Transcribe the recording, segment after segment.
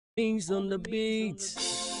Things on the beats,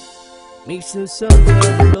 mixing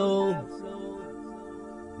something low.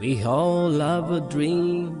 We all have a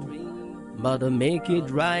dream, but to make it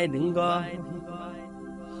right and God.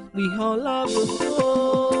 We all have a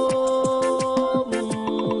goal.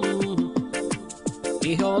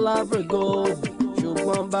 We all have a goal.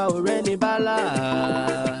 Ṣùgbọ́n báwo rẹ ní bálá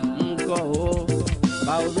nǹkan o.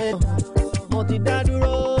 Báwo rẹ mo ti dá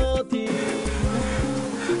dúró ti.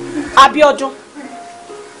 Abiodun.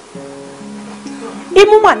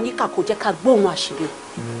 Imú mà níkà kò jẹ́ ká gbóhùn àṣírí.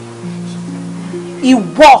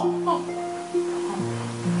 Ìwọ.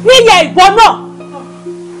 Níyẹ ìwọ náà.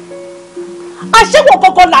 Àṣewò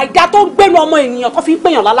gangan láìda tó ń gbénu ọmọ ènìyàn tó fi ń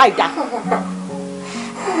pèèyàn láláìda.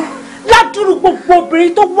 Ládùúrú gbogbo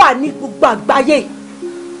obìnrin tó wà ní gbogbo àgbáyé.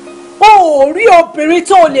 O ò rí obìnrin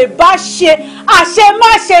tó lè bá ṣe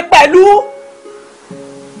àṣemáṣe pẹ̀lú.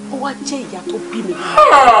 Ó wá jẹ́ ìyá tó bí mi.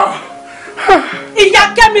 Ìyá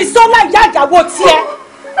Kẹ́mi Sọ́lá ìyá ìyàwó tiẹ̀.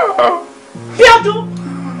 Bíọ́dún.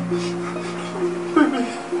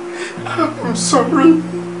 I'm sorry.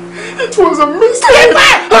 It was a mistake.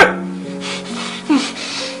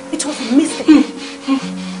 It was a mistake.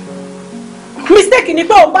 Mistake ni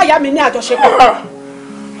pé òun bá ìyá mi ní àjọṣepọ̀.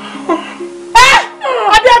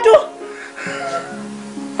 Abiodun.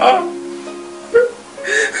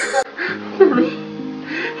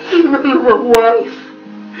 You know you're my wife.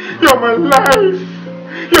 You're my life.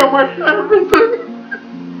 You're my everything.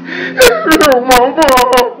 You're my mom.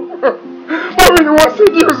 Mommy, you want to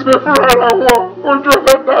use me for all I want. Ojú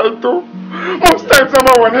ọlọ́dà ètò. Most times I'm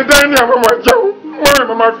a one dining, I'm a jẹun. Mommy,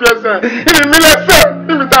 mama fear say, ìní mi lẹ́sẹ̀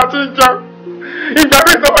níbi tá a ti ń jẹun. Ìgbà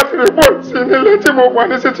mi ìjọba ti report sí nílé tí mo wà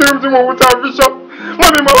ní sitting room tí mo wú television.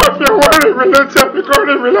 Mommy, mama fear wọ́n rìn mí létí àbíkọ́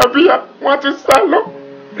rìn mí lábíyá. Wọ́n ti sá lọ.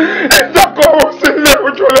 Ẹjọ́ kan ò sí ilé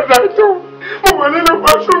ojú ọlọ́dà ètò. Mo wà nínú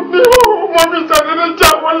pàṣọ ní mommy ìjàdé ní jà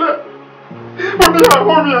wọlé. Mo ní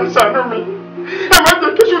àwọn mi ẹ̀ ṣàánú mi. Ẹ má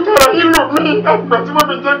jẹ́ kí ṣùtara yín lò mí. Àgbà tí mo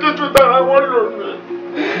fi jẹ́ kí ṣùtara wọn lò mí.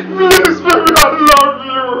 Please, baby, I love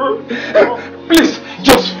you. Please,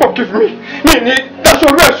 just forgive me. Mi ní daṣọ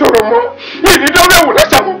orí ẹ̀ sọ̀rọ̀ mọ́. Mi ní dọ́rọ̀ ẹ̀wò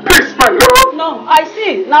lẹ́sà mọ́. Please, my love. No, I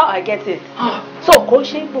see. Now I get it. So kò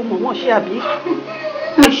ṣe é gbọ́ mọ̀mọ́ ṣe àbí?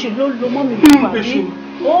 Èṣù ló lo mọ́ mi fún àbí?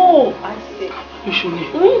 Oh, I see. Èṣù ni.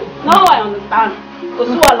 Now I understand. Kò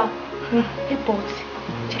sí wàhálà. Hey, but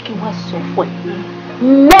jẹ́ kí n wá sọ fún ẹ.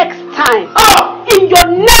 Next time, in your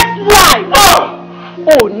next life,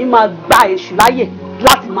 o ní máa gba èṣù láyè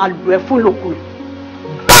láti máa lò ẹ́ fún ìlòkulò.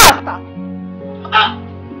 Basta!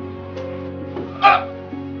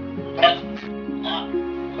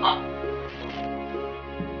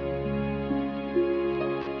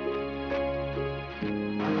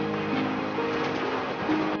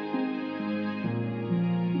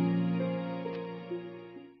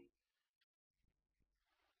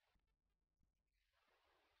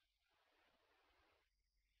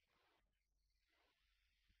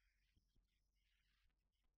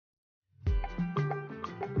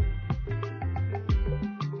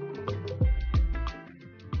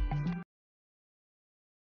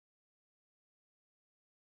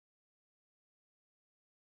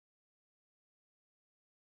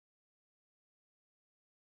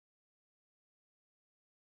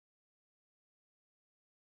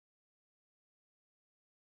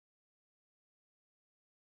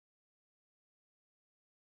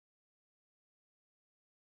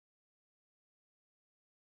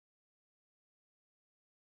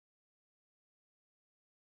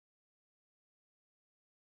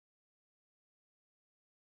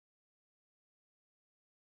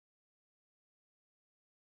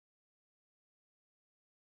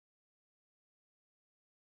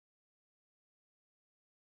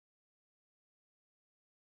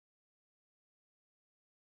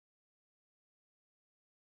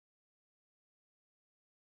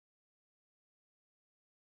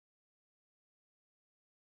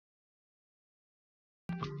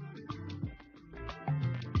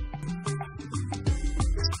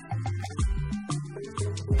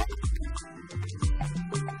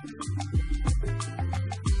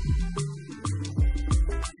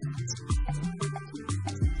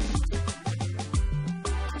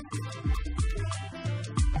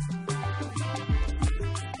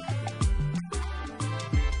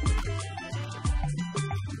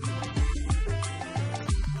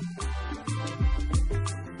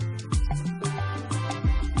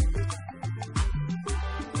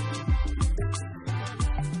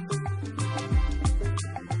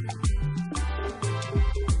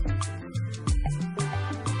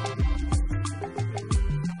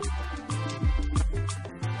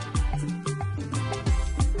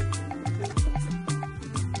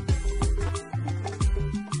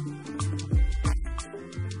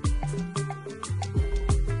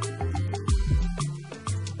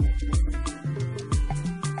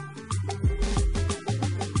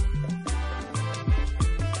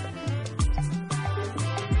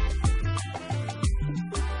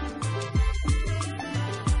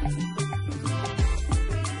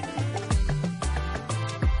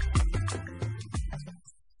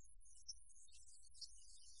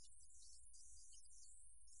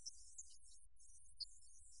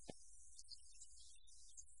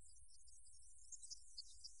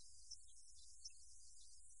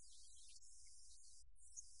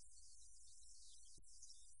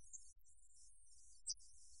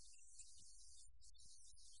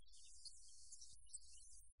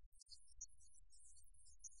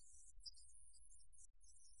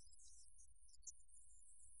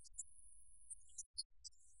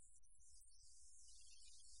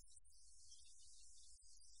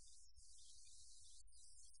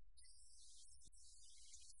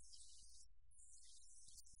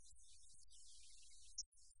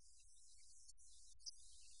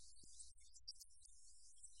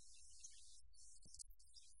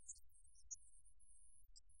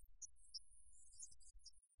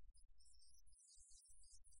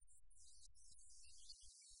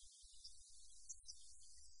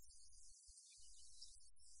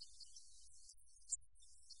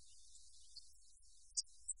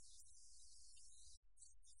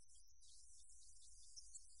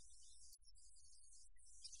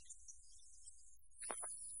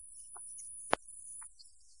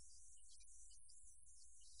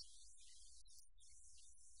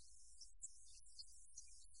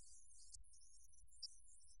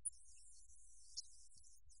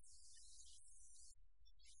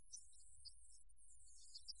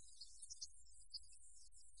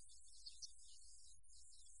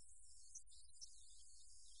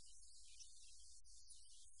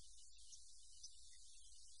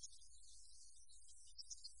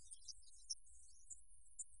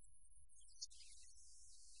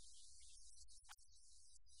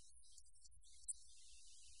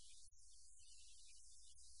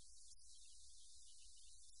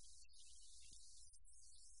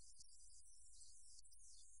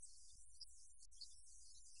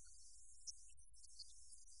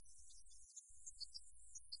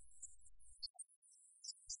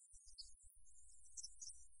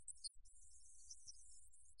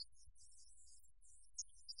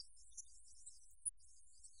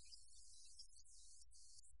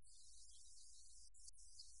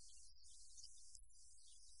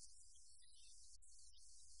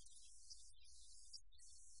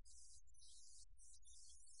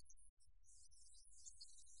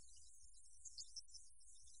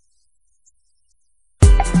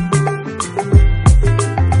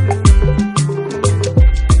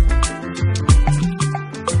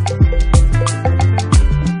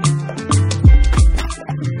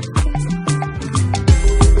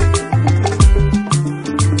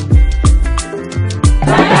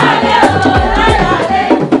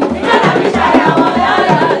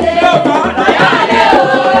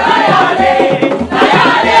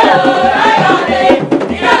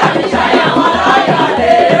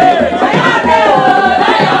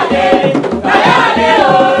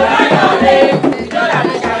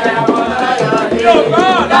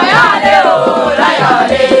 láyọ̀lé o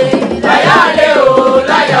láyọ̀lé láyọ̀lé o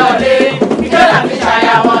láyọ̀lé ìjọ làbí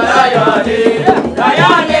ṣàyàwó láyọ̀lé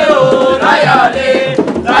láyọ̀lé o láyọ̀lé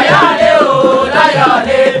láyọ̀lé o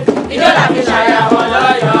láyọ̀lé ìjọ làbí ṣàyàwó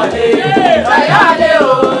láyọ̀lé láyọ̀lé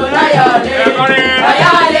o láyọ̀lé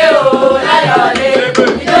láyọ̀lé o láyọ̀lé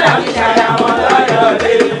ìjọ làbí ṣàyàwó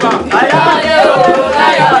láyọ̀lé láyọ̀lé o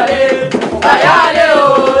láyọ̀lé láyọ̀lé o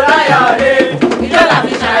láyọ̀lé ìjọ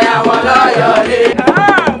làbí ṣàyàwó láyọ̀lé.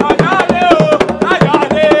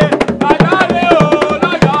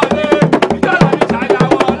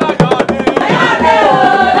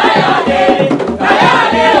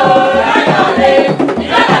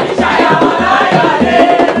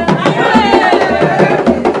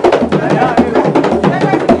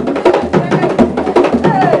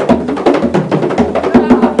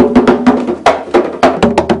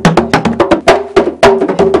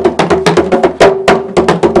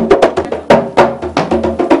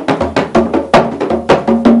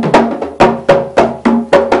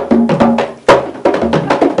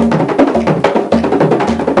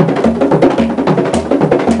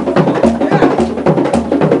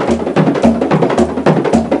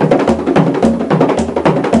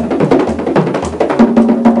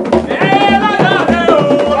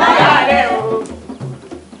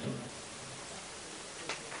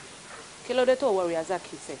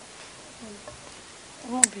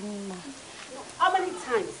 How many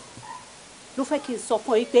times ló fẹ́ kí n sọ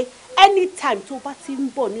fún ẹ pé anytime tó bá ti ń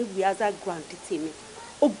bọ̀ ní rehearsal ground tèmi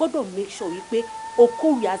o gbọ́dọ̀ make sure wípé o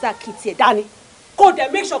kó rehearsal kit ẹ̀ dání kó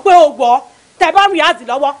dẹ̀ make sure pé o gbọ́ tẹ̀ bá rehearsal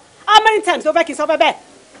lọ́wọ́ how many times ló fẹ́ kí n sọ fẹ́ bẹ́ẹ̀.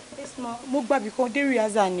 mo gbàgbé kan dé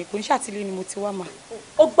rehearsal ni kò ń ṣàtìlẹ́yìn ni mo ti wá mà.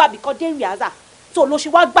 o gbàgbé kan dé rehearsal tó ló ṣe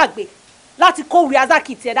wá gbàgbé láti kó rehearsal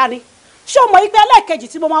kit ẹ̀ dání ṣé o mọ̀ wípé ẹlẹ́ẹ̀kejì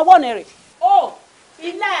tí mo máa wọ̀nà rẹ̀. o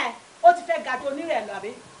ilé o ti fẹ́ gàdú onírẹ̀ lọ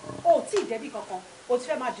àbí o tí ì débi kankan o ti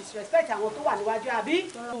fẹ́ máa disrespect àwọn tó wà níwájú àbí.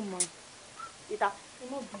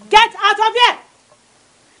 Get out of here!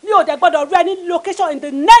 Mi ò dẹ̀ gbọ́dọ̀ rí any location in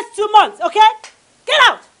the next 2 months, okay? Get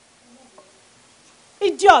out!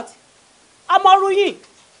 Idiot! Amọ̀rú yìí,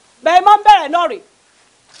 bẹ̀rẹ̀ mọ́ ń bẹ̀rẹ̀ náà rè.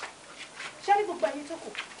 Ṣé ní gbogbo ẹyin tó kù?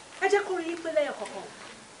 Ẹ jẹ́ kó rí yín pé lẹ́yọ̀ kọ̀ọ̀kan.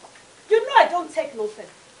 You know I don't take nonsense.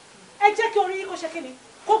 Ẹ jẹ́ kí orí yín kó ṣe kí ni?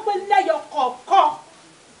 Kó pé lẹ́yọ̀ kọ̀ọ̀kan.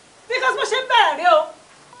 Because mo ṣe ń bẹ̀rẹ̀ rí o.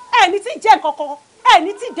 Ẹni tí jẹ́ nǹkan kan,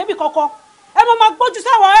 ẹni tí débi kankan. Ẹ mọ̀ máa gbójú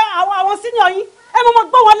sáwọn àwọn senior yín. Ẹ mọ̀ máa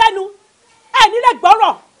gbọ́ wọn lẹ́nu. Ẹni lè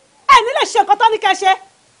gbọ́rọ̀. Ẹni lè ṣe nǹkan tó ní kẹ́ ṣe.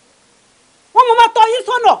 Wọ́n mọ̀ máa tọ́ yín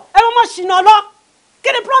sọ́nà. Ẹ mọ̀ máa ṣìnà lọ. Kí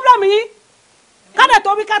ni problem yín? Kádẹ̀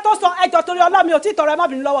tó wí ká tó sọ ẹjọ́ torí ọlọ́mi ò tí ì tọrọ ẹ má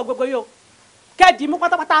bínú lọ́wọ́ gbogbo yìí o. Kẹ́ẹ̀dì mú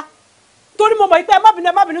pátápátá. Torí mo mọ̀ pé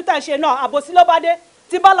ẹ má bínú tẹ̀ ṣe náà àbòsí ló bá dé.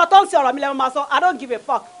 Tí bá lọ tó ń ṣe ọ̀rọ̀ mi lẹ́nu máa sọ I don't give a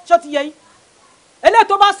fuck. Ṣó ti yé yín? Eléyìí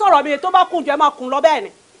tó bá sọ̀rọ̀ mi tó bá kùn jù ẹ máa kùn lọ bẹ́ẹ̀ ni.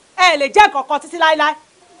 Ẹ lè jẹ́ nǹkan kan títí láéláé.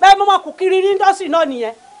 Bẹ́ẹ̀ mo máa kù kiri ní indọ́sírì náà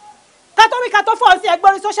nìyẹn. Kátó wí ká tó fọ́ sí ẹgbẹ́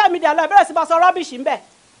orí social media lọ ìbẹ̀rẹ̀ sí bá sọ rubbish ń bẹ̀.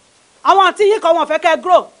 Àwọn àti yìí kan wọn fẹ́ kẹ́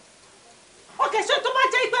grow. Ok, ṣé tó bá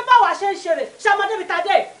jẹ́ pé báwa ṣe ń ṣeré ṣàmọ́dé mi ta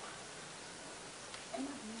dé.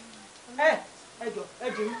 Ẹ jọ ẹ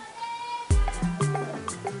jù mí.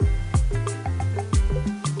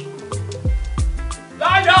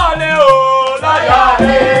 Láyọ̀lé o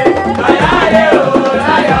láyọ̀lé láyọ̀lé o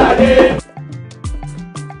láyọ̀lé.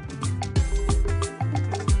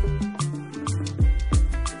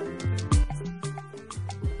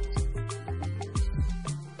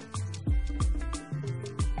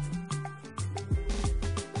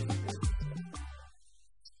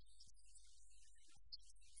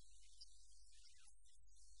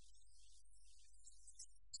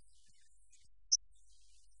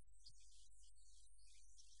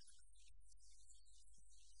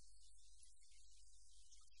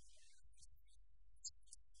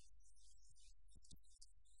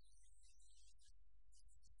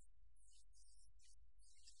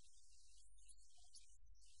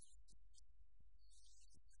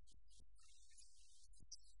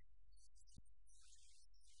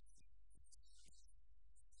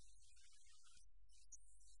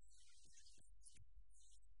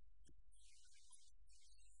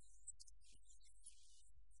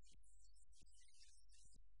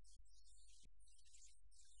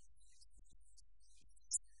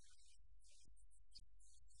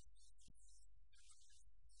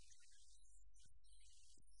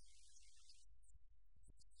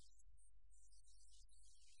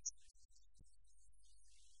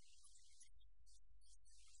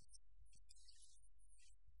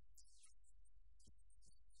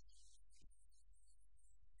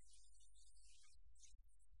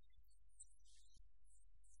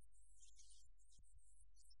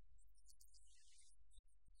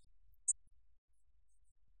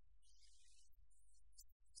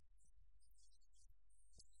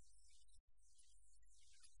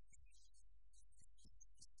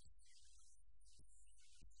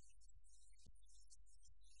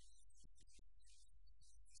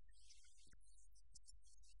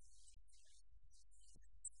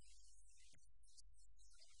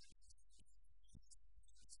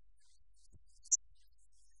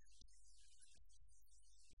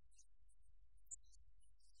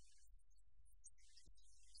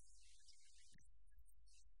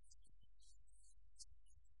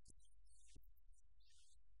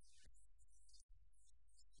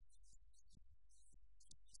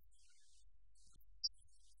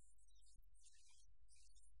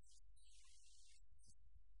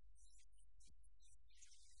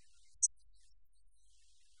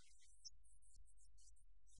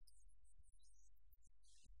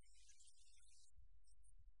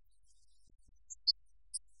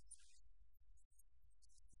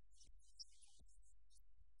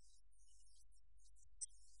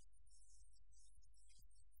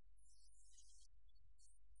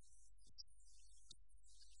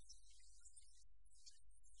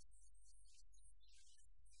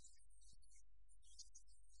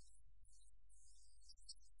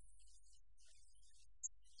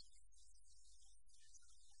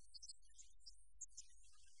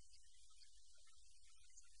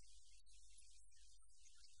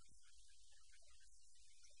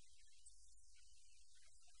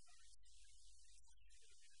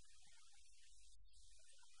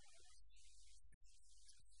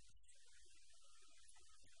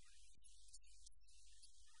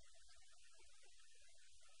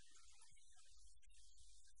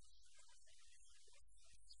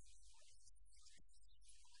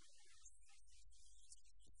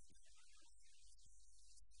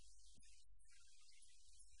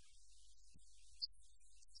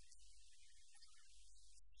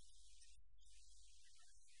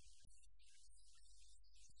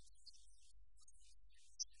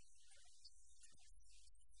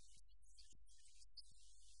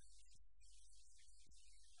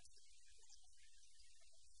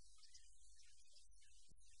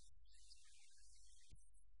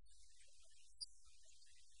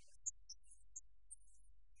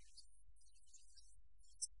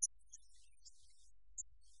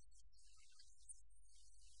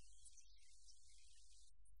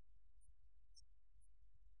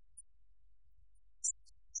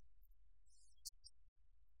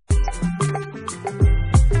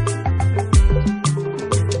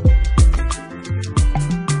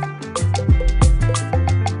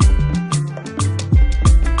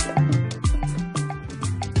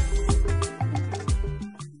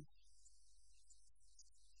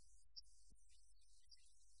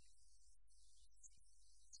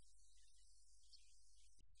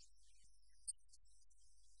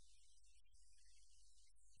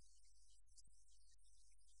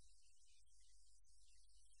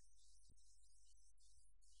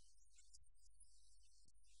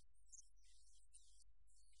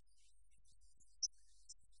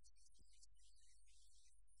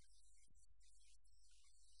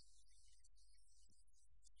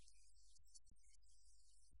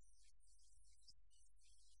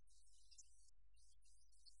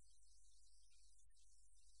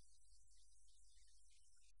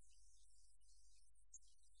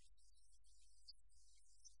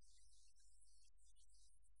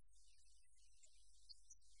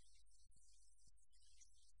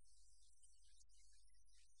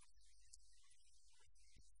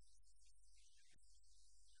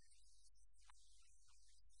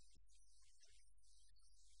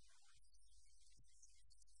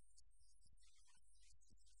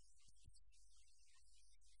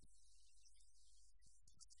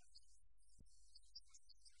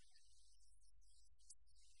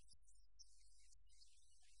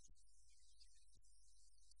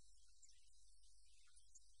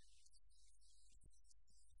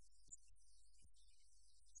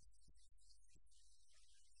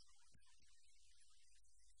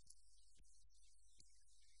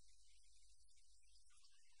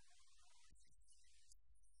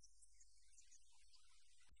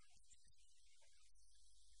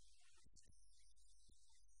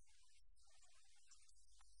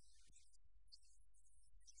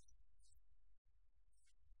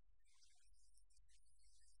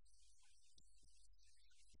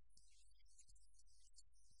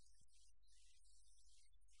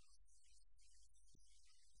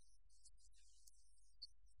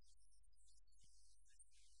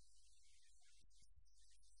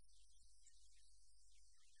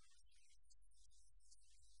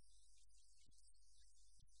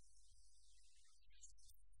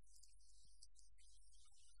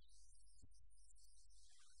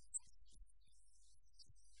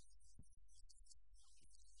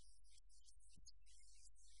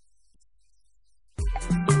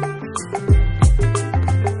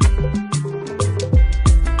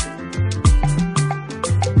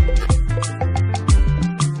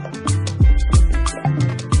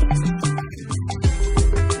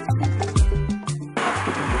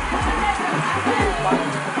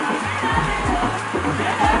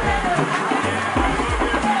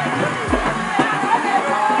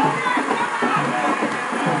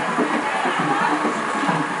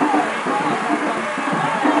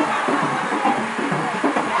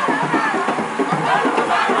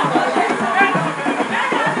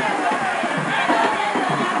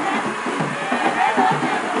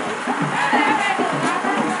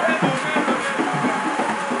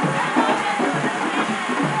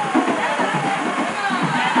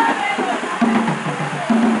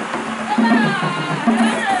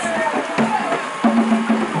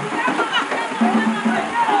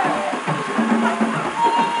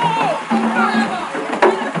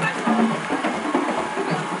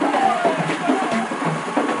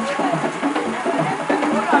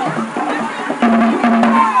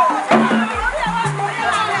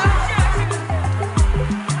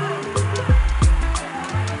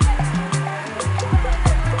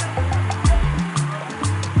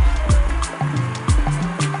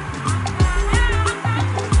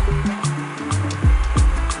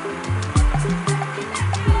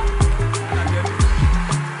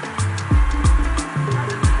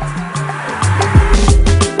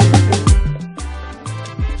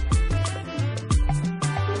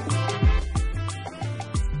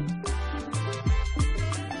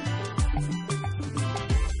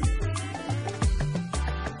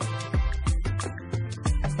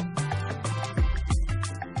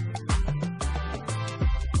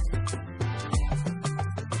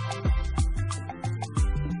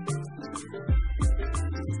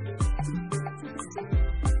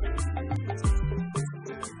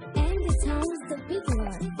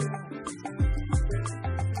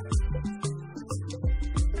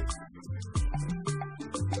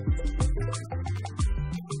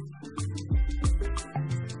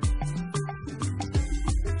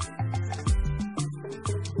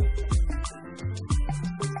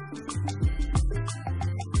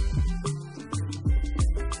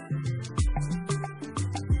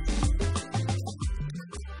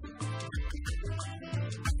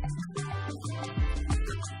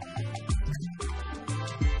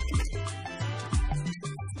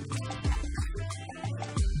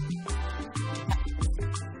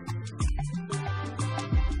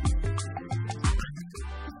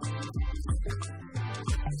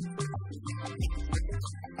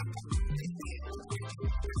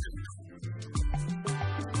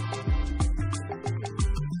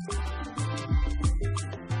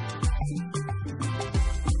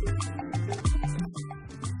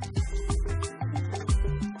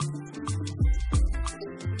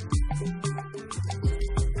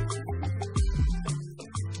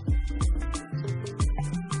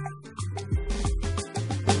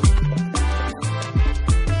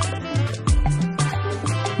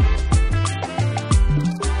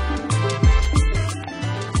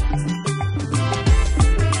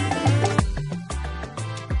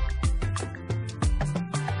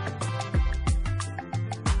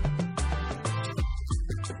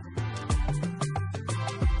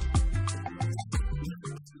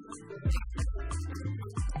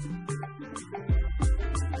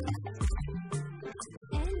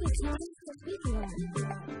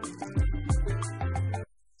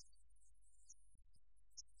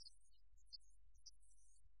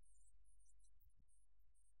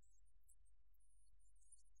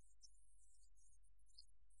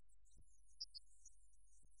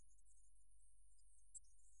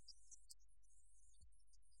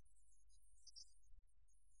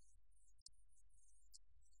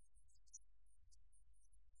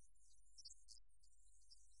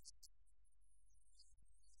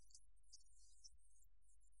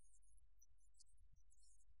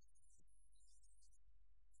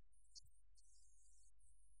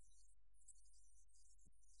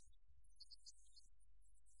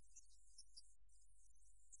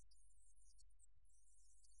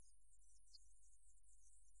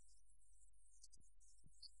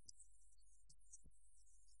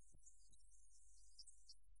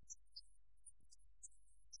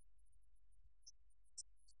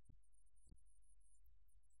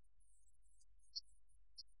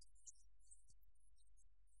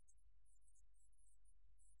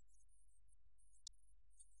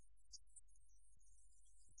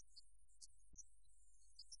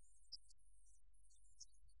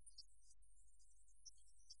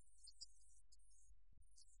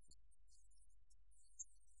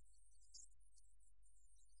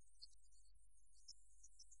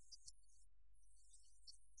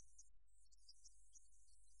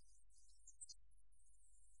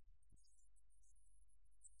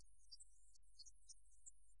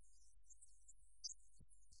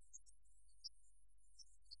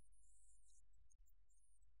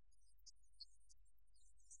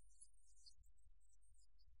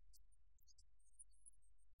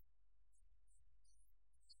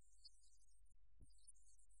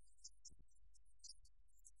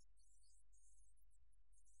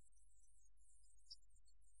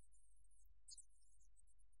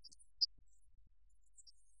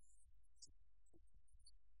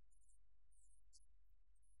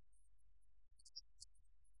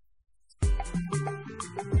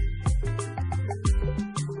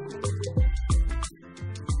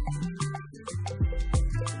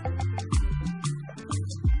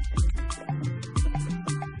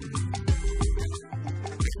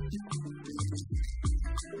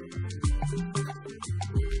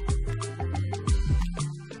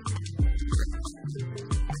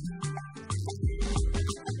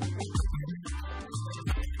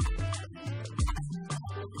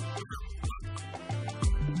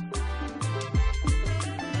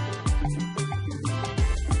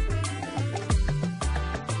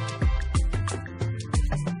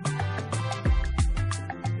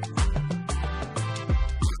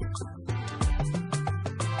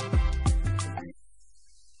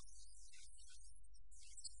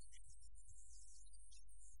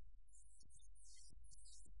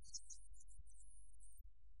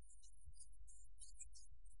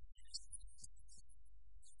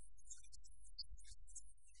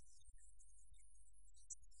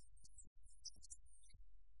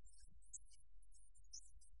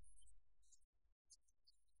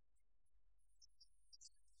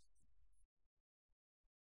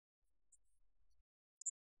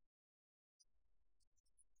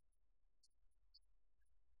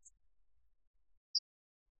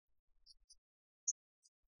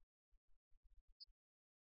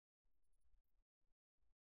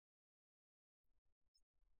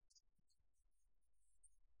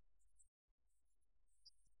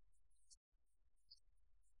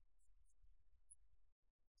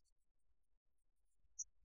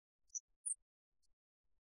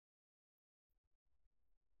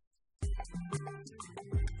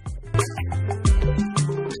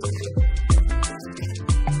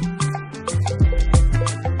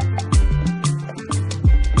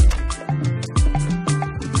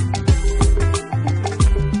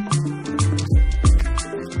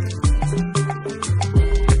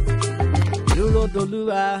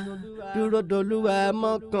 dúró dolúwa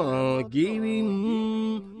mọ́kàn gírí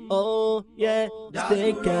oh yeah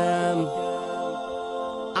stay calm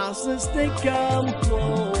I say stay calm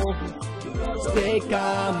oh stay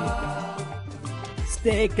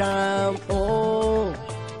calm oh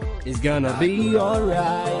it's gonna be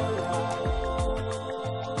alright.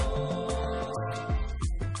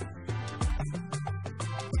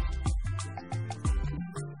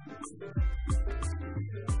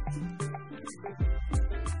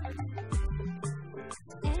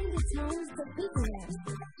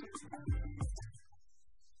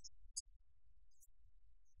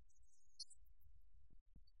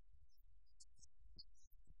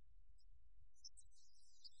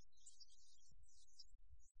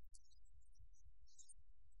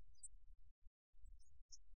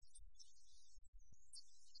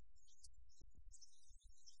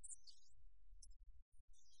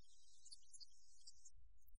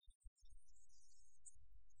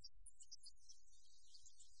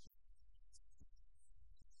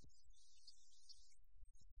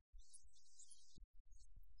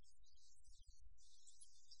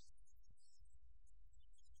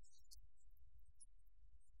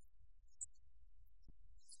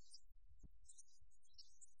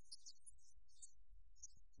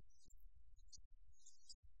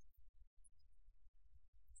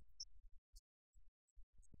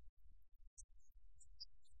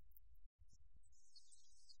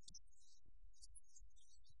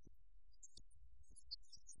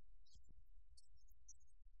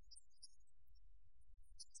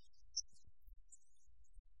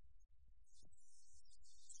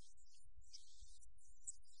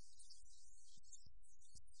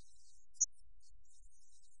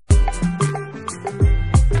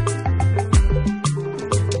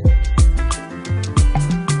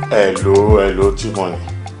 Hello, Timoni.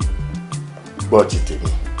 Gbọ́ ti tèmi.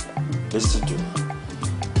 Listen to me.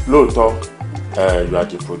 Lóòótọ́, you are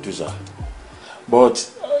the producer. But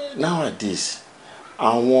nowadays,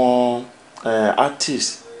 àwọn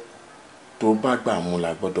artists tó bá gbà mú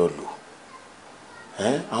la gbọ́dọ̀ lò.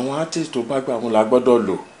 Àwọn artists tó bá gbà mú la gbọ́dọ̀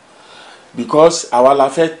lò. Because àwa la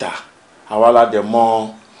fẹ́ tà, àwa la dẹ̀ mọ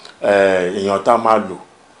èèyàn tá máa lò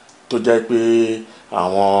tó jẹ́ pé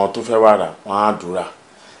àwọn tó fẹ́ wá rà wọ́n á dúrà.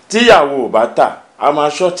 Tíyàwó ò bá tà, a máa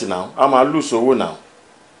ṣọ́ọ̀tì náà, a máa lose owó náà.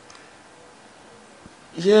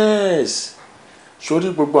 Yes, sórí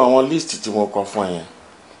gbogbo àwọn list tí mo kọ fún yẹn,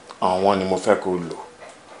 àwọn ni mo fẹ́ kó lò.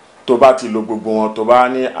 Tó bá ti lò gbogbo wọn, tó bá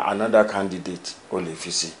ní another candidate, o lè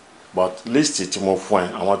fi sí. But list tí mo fún ẹ,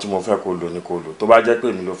 àwọn tí mo fẹ́ kó lò ni kó lò. Tó bá jẹ́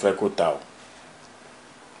pé mi ló fẹ́ kó tà o.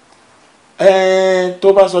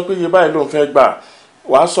 Tó bá sọ pé iye báyìí ló ń fẹ́ gbà,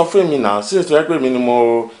 wàá sọ fún mi náà. Sí ètò ẹ pé mi ni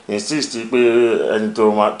mo insist pé ẹni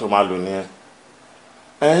tó máa lò ní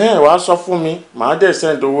ẹ. Wàá sọ fún mi, màá dẹ̀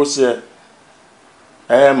send owó sí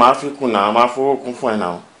ẹ. Màá fi kún náà, màá fowó kún fún ẹ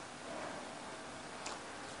náà.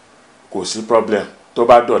 Kò sí problem. Tó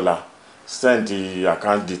bá dọ̀la, send the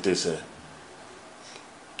account details ẹ.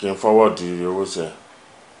 Kí n forward owó sí ẹ.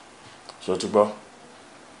 Ṣé o ti gbọ́?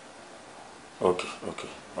 Okay.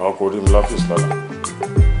 Ọkọ̀ orí mi lọ́fíìsì lọ́la.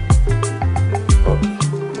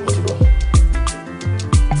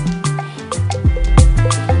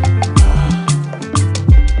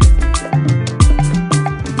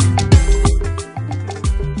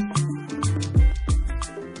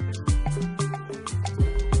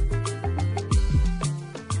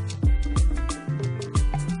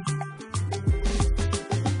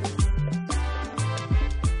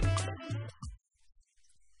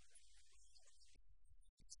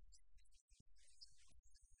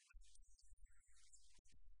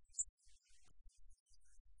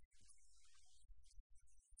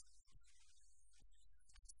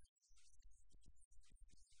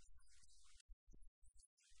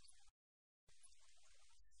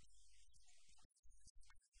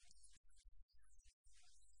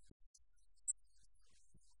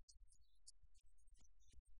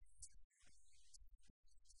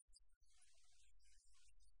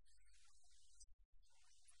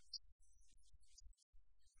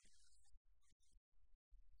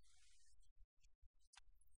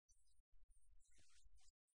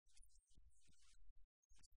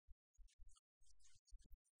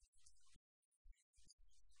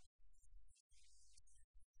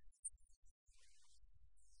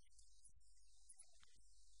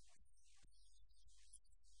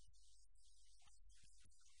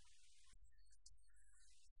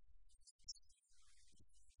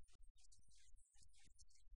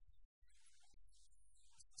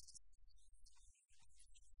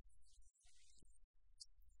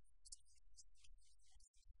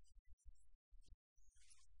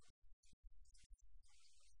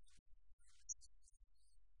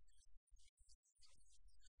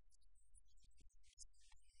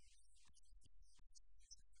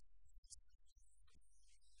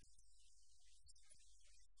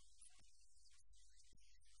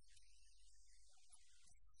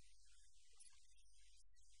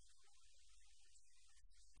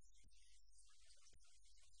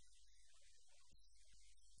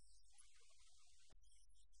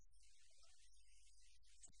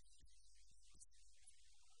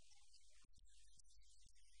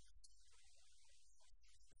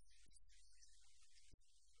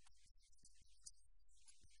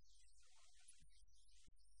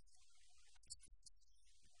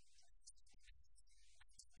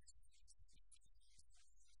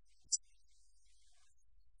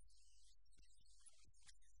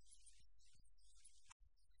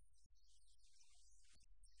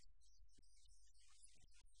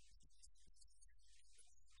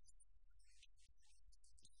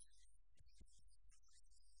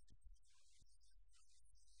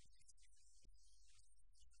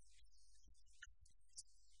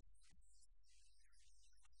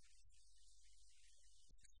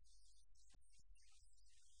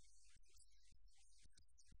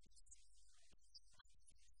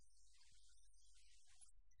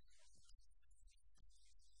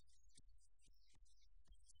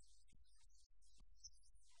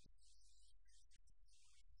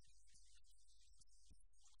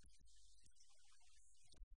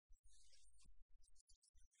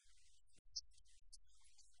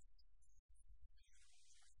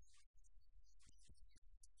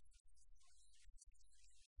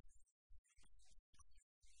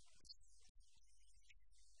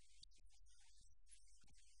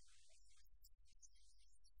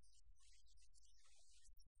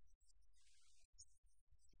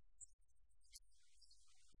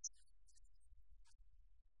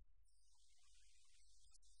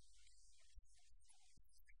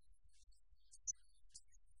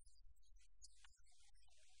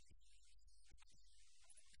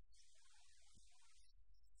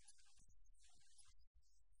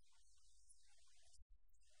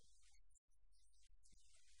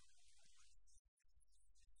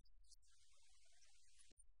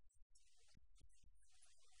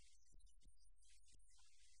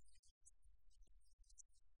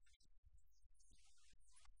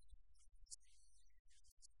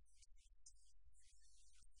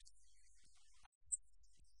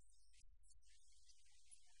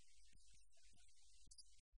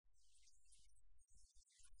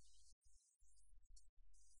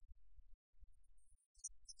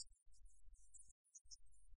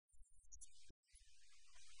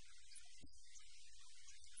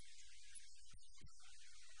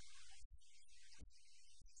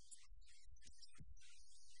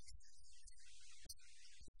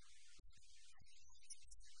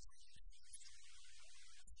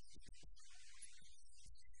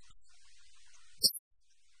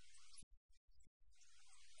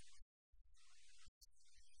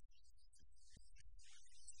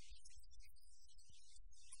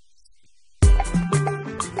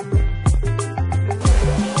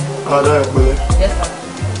 Ada ẹ̀pẹ̀lẹ́. Yes, sir.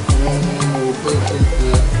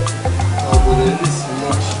 Àbọ̀dẹ̀ lè sí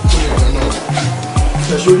mọ́ tó lè rán náà.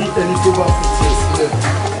 Ṣẹ̀ṣọ́rí ẹni tó bá fi tiẹ̀ sílẹ̀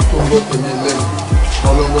tó ń gbọ́ tẹ̀lé lẹ́nu.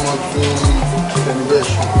 Ọlọ́gbọ́n máa tún ẹni bẹ́ẹ̀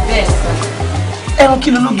ṣe. Bẹ́ẹ̀ sir. Ẹran kí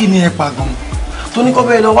lológi ni ẹ pa gan-an tó ní kọ́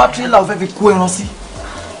bẹ́ẹ̀ lọ wá tírélà ó fẹ́ fi kó ẹran sí.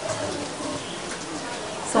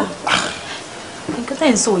 Sir, nǹkan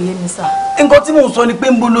tẹ́ ń sọ òye mi sir. Nǹkan tí mò ń sọ ni pé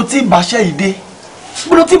ń bolo tí ìbáṣẹ́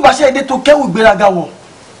ìdé tó kẹ́wù ìgbéraga wọ̀.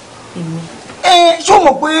 Ṣé o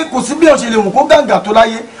mọ̀ pé kò sí bí ọ̀ṣẹ̀ lè wù kó gàǹgà tó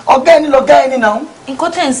láyé ọ̀gá ẹni lọ̀gá ẹni náà.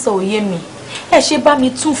 Nǹkan tẹ́ ń sọ òye mi ẹ ṣe bá mi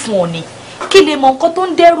tún fún ọ ni kí lè mọ nǹkan tó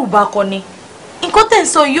ń dẹ́rù bá kọ ni nǹkan tẹ́ ń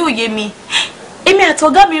sọ yóò yé mi èmi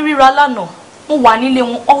àtọ̀gá mi ríra lánàá mo wà nílé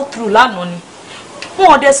wọn all through lánàá ni wọn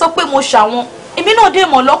ò dẹ̀ sọ pé mo ṣà wọn èmi náà dé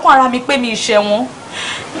mọ̀ lọ́kàn ara mi pé mi ṣẹ̀ wọn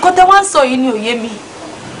nǹkan tẹ́ wá ń sọ yìí ni òye mi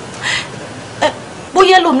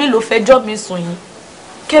bóyá lómi ló fẹjọ́ mi sùn yìí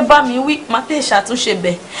kẹ́ bá mi wí má tẹ̀ ṣàtúnṣe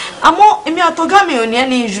bẹ̀ àmọ́ èmi àtọ̀gá mi ò ní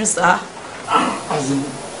ẹni ìjù sá. Àzì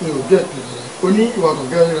mi ò gẹ́ ìpèsè oní ìwà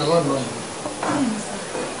kọ̀ọ̀gá ríra lánàá yìí.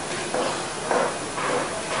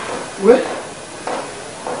 Wẹ́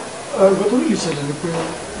ẹ̀gbọ́n tó lè ṣẹlẹ̀ ni pé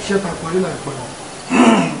iṣẹ́ ta parí láìpẹ́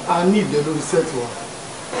a ní ìdẹ́ lórí sẹ́ẹ̀tì wa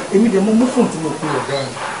èmi dẹ̀ mo mú fóònù tí mo pe ọ̀gá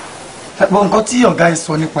ẹ̀. Ẹ̀gbọ́n nǹkan tí ọ̀gá ẹ̀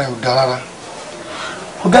sọ nípa ẹ̀ ò dáa rárá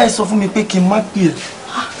ọ̀gá ẹ̀ sọ fún mi pé kí n má pè ẹ́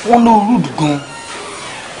wọ́n ló rúdù gan-an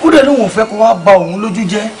ó dẹ̀ lóun ò fẹ́ kó wá ba òun lójú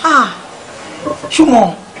jẹ́ ṣùgbọ́n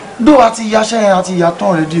dó àti yaṣẹ́ yẹn àti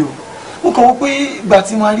ìyàtọ̀ rẹ̀ dì o mo kàn wọ́n pé ìgbà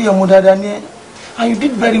tí máa rí ọmọ dáadáa ní ẹ and you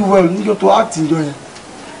did very well níjọ́ tó act ìjọ yẹn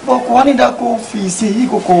bọ́ kò wá nídàá kó fi ìsìn yìí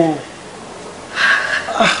kòkò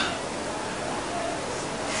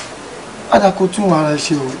àdàkọ tún ara ẹ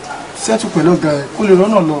ṣe o sẹ́tù pẹ̀lú ọ̀gá ẹ̀ kó lè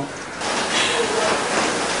rọ́nà lọ.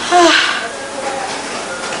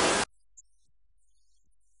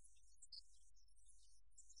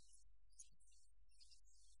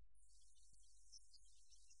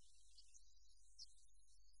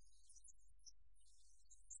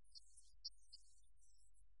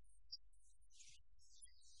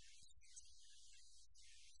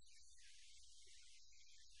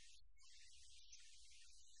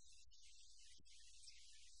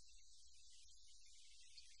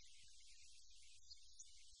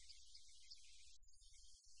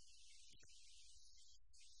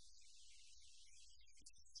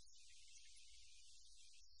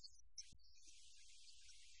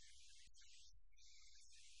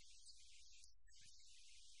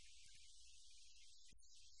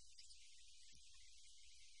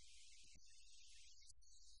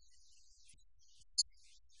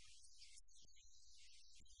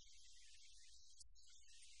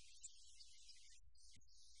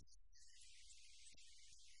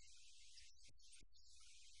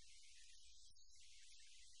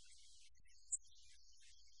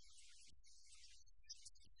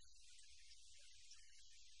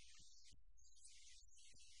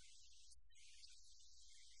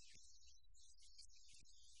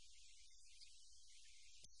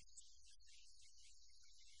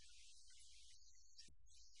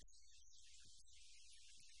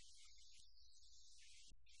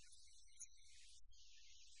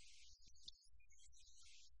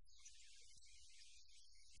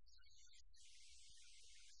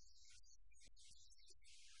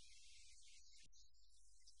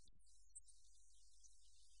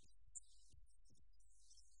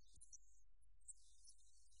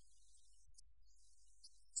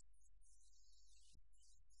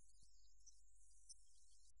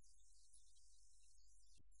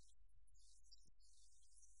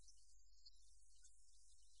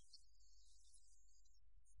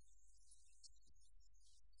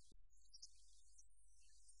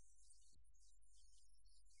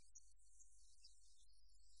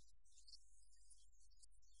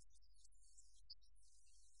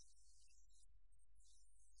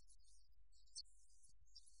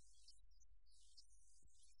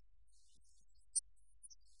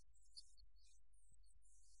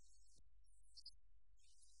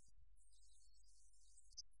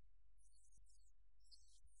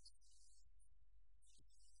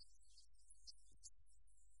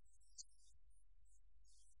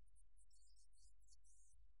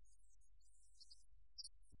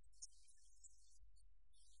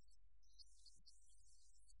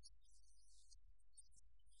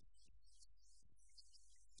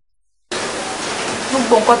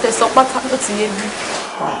 gbogbo nǹkan tẹ́ sọ pátá ló ti yé mi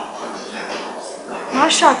má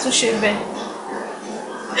ṣàtúnṣe bẹ́ẹ̀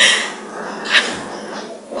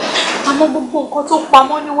àmọ́ gbogbo nǹkan tó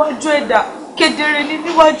pamọ́ níwájú ẹ̀dá kedere ní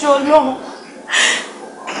níwájú Ọlọ́run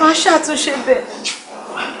má ṣàtúnṣe bẹ́ẹ̀.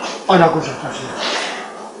 ọ̀dà kò ṣàtúnṣe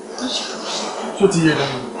tó ti yẹ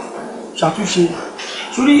dànù ṣàtúnṣe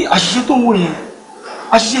sórí àṣìṣe tó ń wò yẹn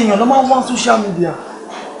àṣìṣe èèyàn ló máa ń wá social media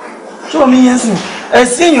ṣé omi yẹn sìn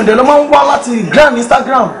ẹ̀sìn èèyàn dẹ̀ ló máa ń wá láti grand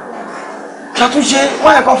Instagram ṣàtúnṣe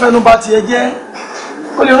wọ́n yẹ kó fẹnu bà tiẹ̀ jẹ́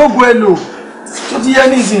kó lè rógo ẹ lò tó ti yẹ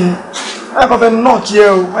nísìnyí wọ́n yẹ kó fẹnu náà kí ẹ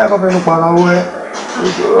o wọ́n yẹ kó fẹnu pàràwọ̀ ẹ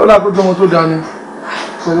ó lákòókò ọmọ tó dání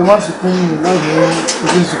pẹ̀lú má sì kún mi láì ní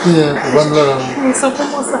ojú ìsìnkún yẹn kò bá mi lára mi. mi sọ fún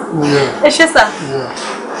mọ́sà ẹ ṣé sà.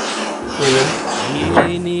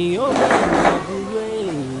 ènìyàn àbúrò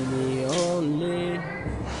ènìyàn lé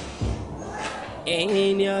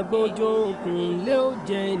ẹni agbójó òkun lé ó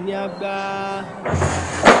jẹ ní àgbà.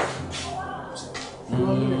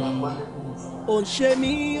 ó ń ṣe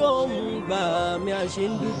mí òun gbà mí a ṣe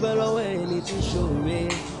ń dúpẹ́ lọ́wọ́ ẹni tí ṣòre.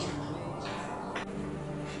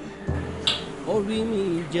 orí mi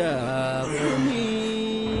jà fún mi.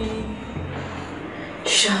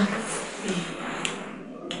 ṣàánú fún mi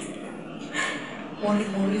wọ́n ní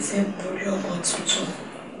mo rí fẹ́ borí ọmọ tuntun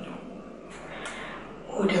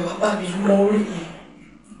ó dẹ̀ wá bá mi mọ orí mi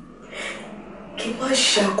kí n má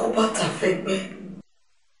ṣe àkóbàtà fẹ́gbẹ́.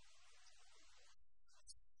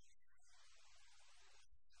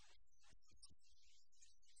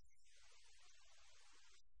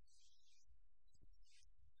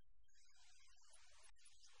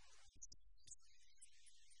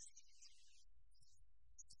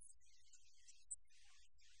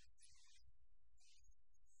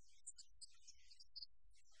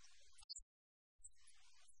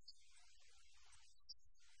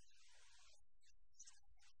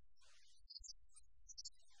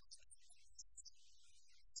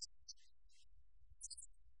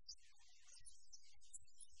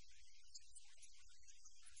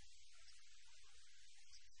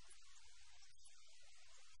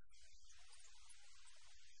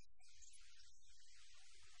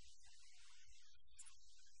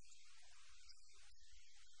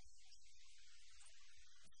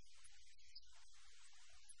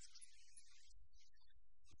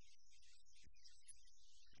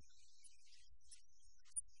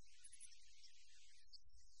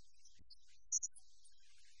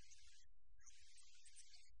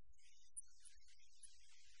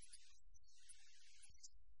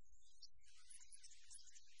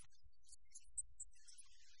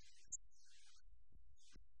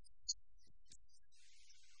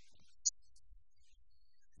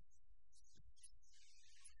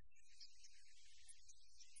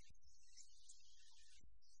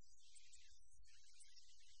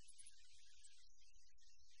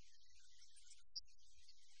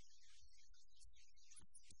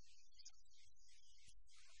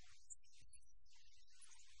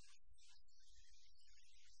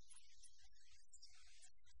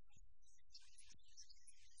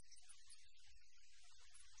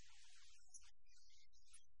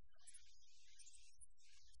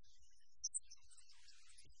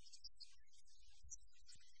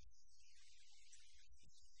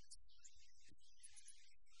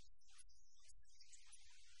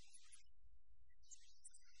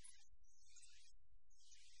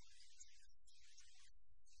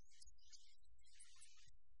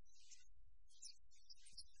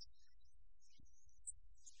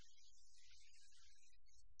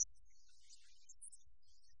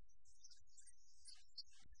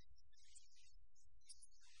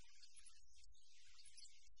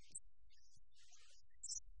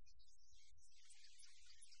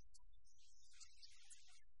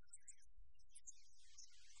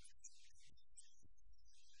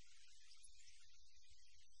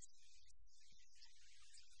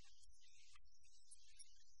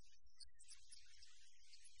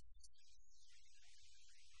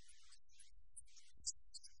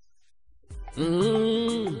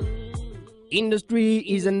 Industry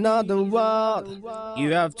is another world.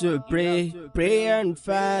 You have to pray and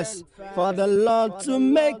fast for the Lord to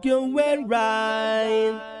make your way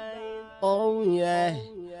right. Oh yeah.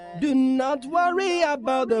 Do not worry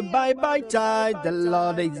about the bye-bye tide. The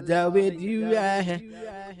Lord is there with you. Yeah.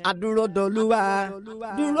 Aduro dolua,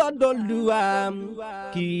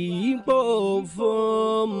 keep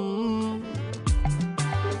on.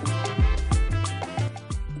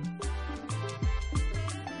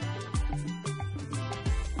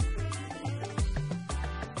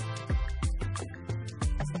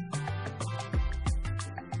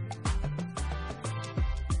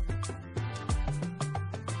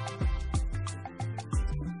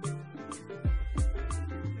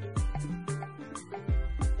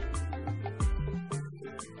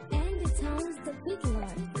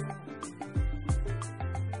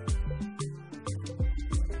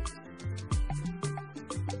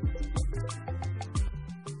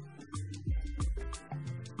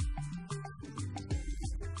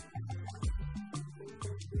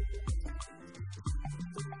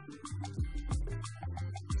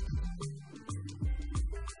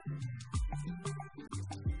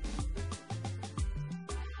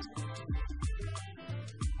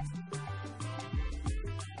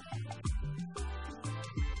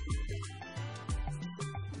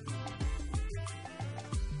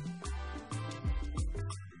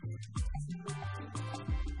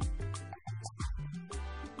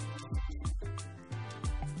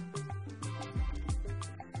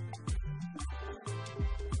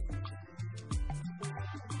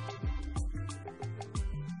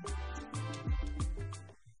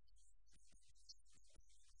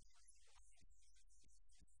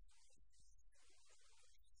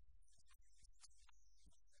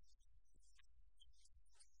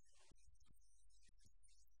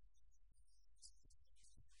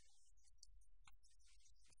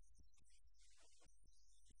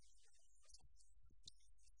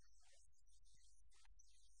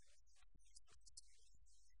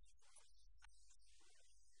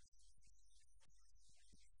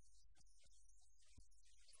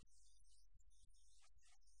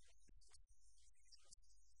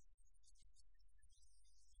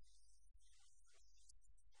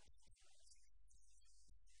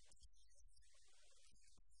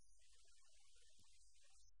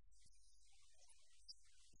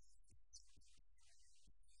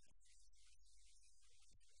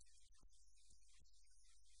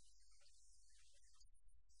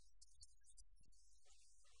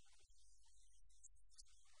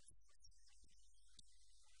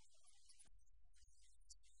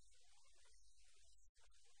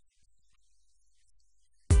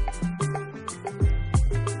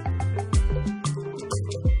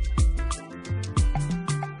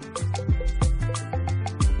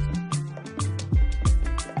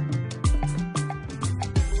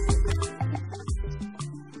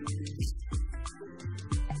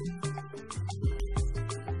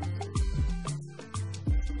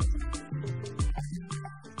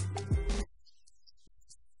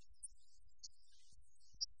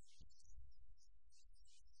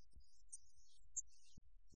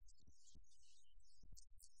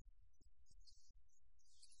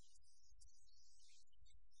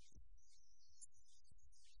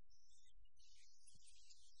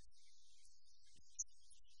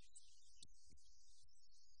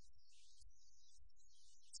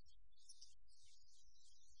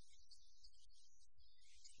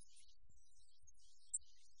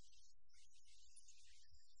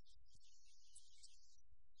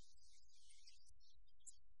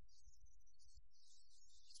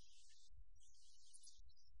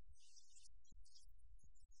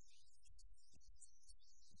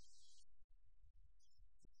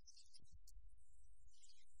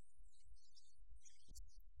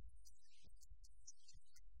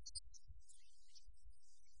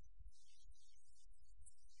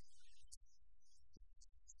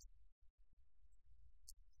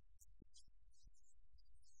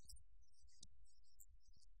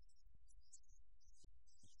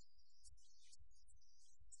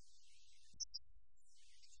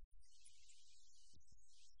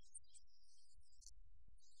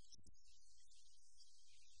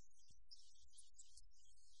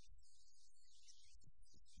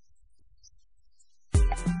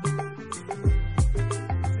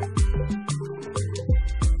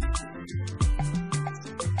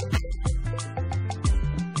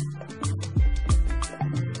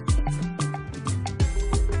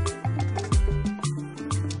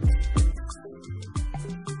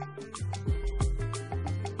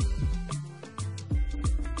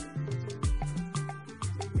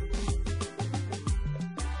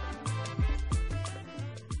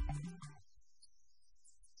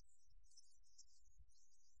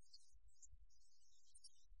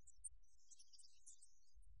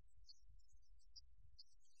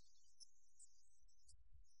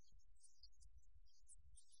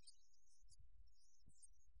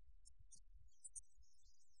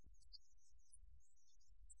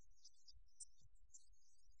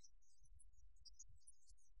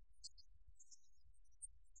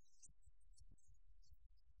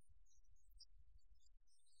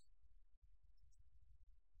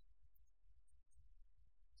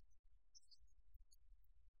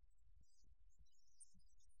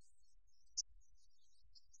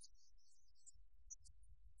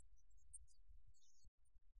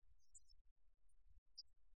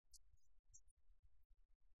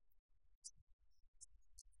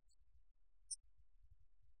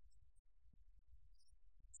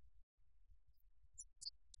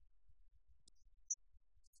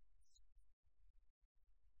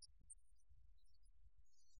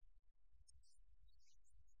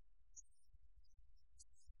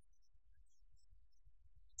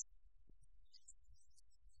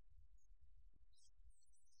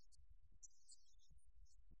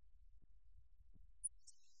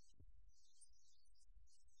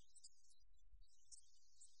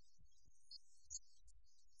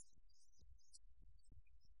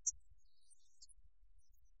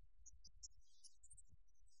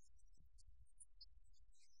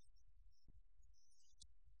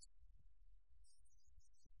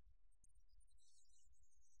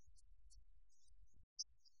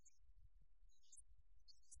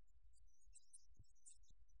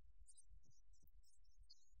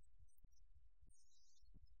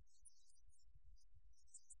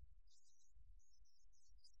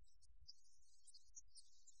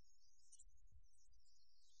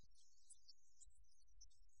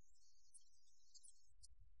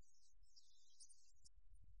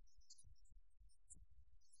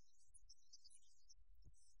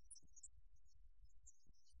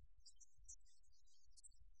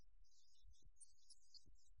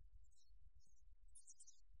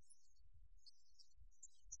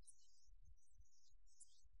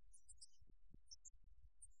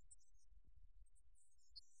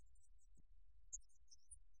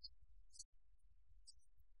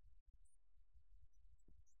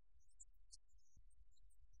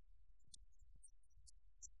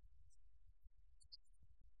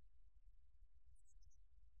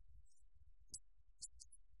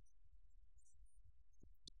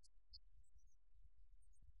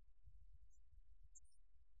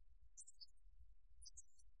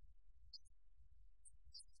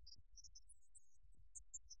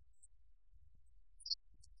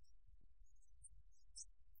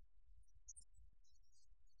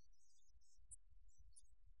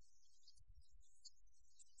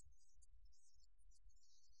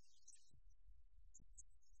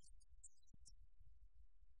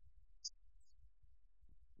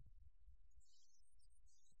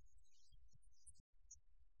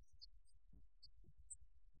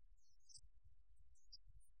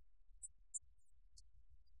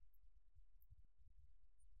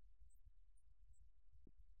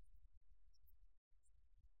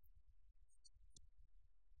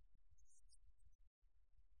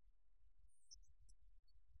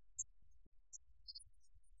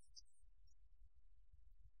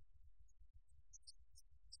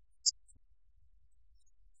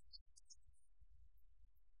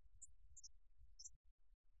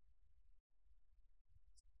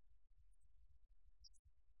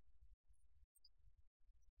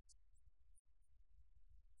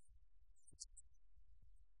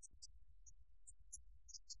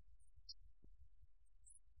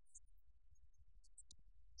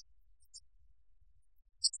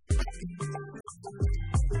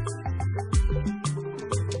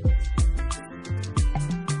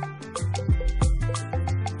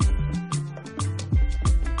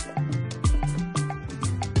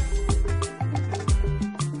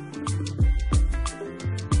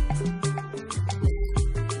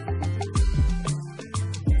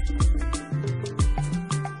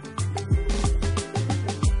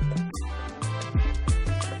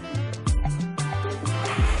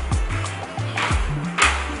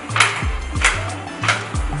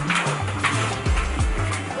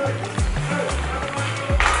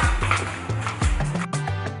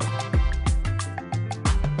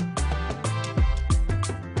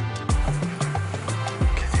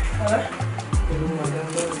 Pẹ̀lú madam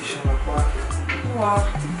náà ti ṣọlọ́pá.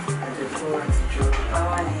 Àjẹfọ́ àtijọ́.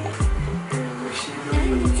 Ẹ̀rọ ṣe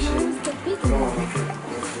lórí iṣẹ́ lọ́wọ́ ọ̀fẹ́.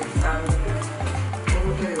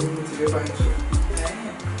 Ọmọ Dayo ló ti fẹ́ báyìí sọ.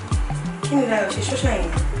 Kí ni Dayo ṣe ṣọ́ṣà yìí?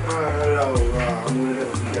 Rárá o, àwọn ẹlẹ́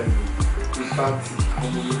òbí dà ní ìfáàtì àwọn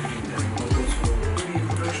ọmọ olórí ìdá ìwọ̀n tó sọ lórí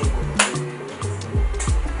production kan lọ sí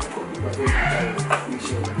àkọ́kọ́ ìgbà tó ti Dayo ní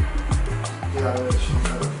iṣẹ́ wa ní ara ẹ̀ṣin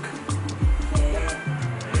South Africa.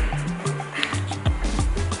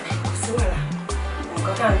 Kò sí wàhálà.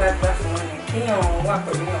 Nǹkan tá à ń gbàgbà fún wọn ni kéèyàn wà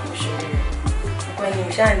pẹ̀lú èèyàn kò ṣe rí rẹ̀. Nǹkan ẹni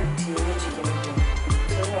ò ṣáà di méjì kìíní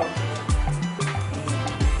tó wọ̀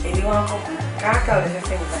èmi wọn kọ́ káàkà ò lè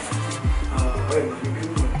fẹ́ mi báyìí. Ọ̀rẹ́ mi fi bí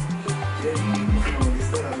mọ̀ ṣe rí àwọn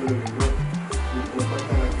ìṣẹ́ àlọ́ rẹ̀ náà gbogbo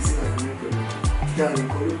pátá láti sí àgbẹ̀ pẹ̀lú jáde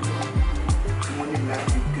kọ́lé tí wọ́n ní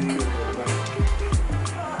láti gbé ọ̀rọ̀ bá.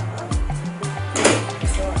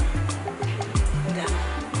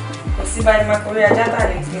 Kò sí báyìí máa kórè ajá tà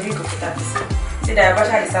lè gbé orí ìkòkò tàbí sí. Tí Dayo bá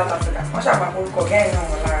ṣàlè South Africa, wọ́n ṣàpapọ̀ orúkọ gẹ́rin náà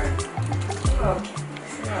wọ́n lára rẹ̀.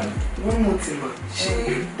 Wọ́n mú ti mọ̀ ṣé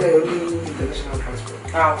Dayo ní international passport.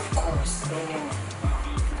 Of course,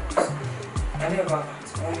 I know about that.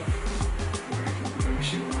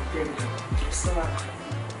 Ṣé wọ́n pẹ́ níta? So,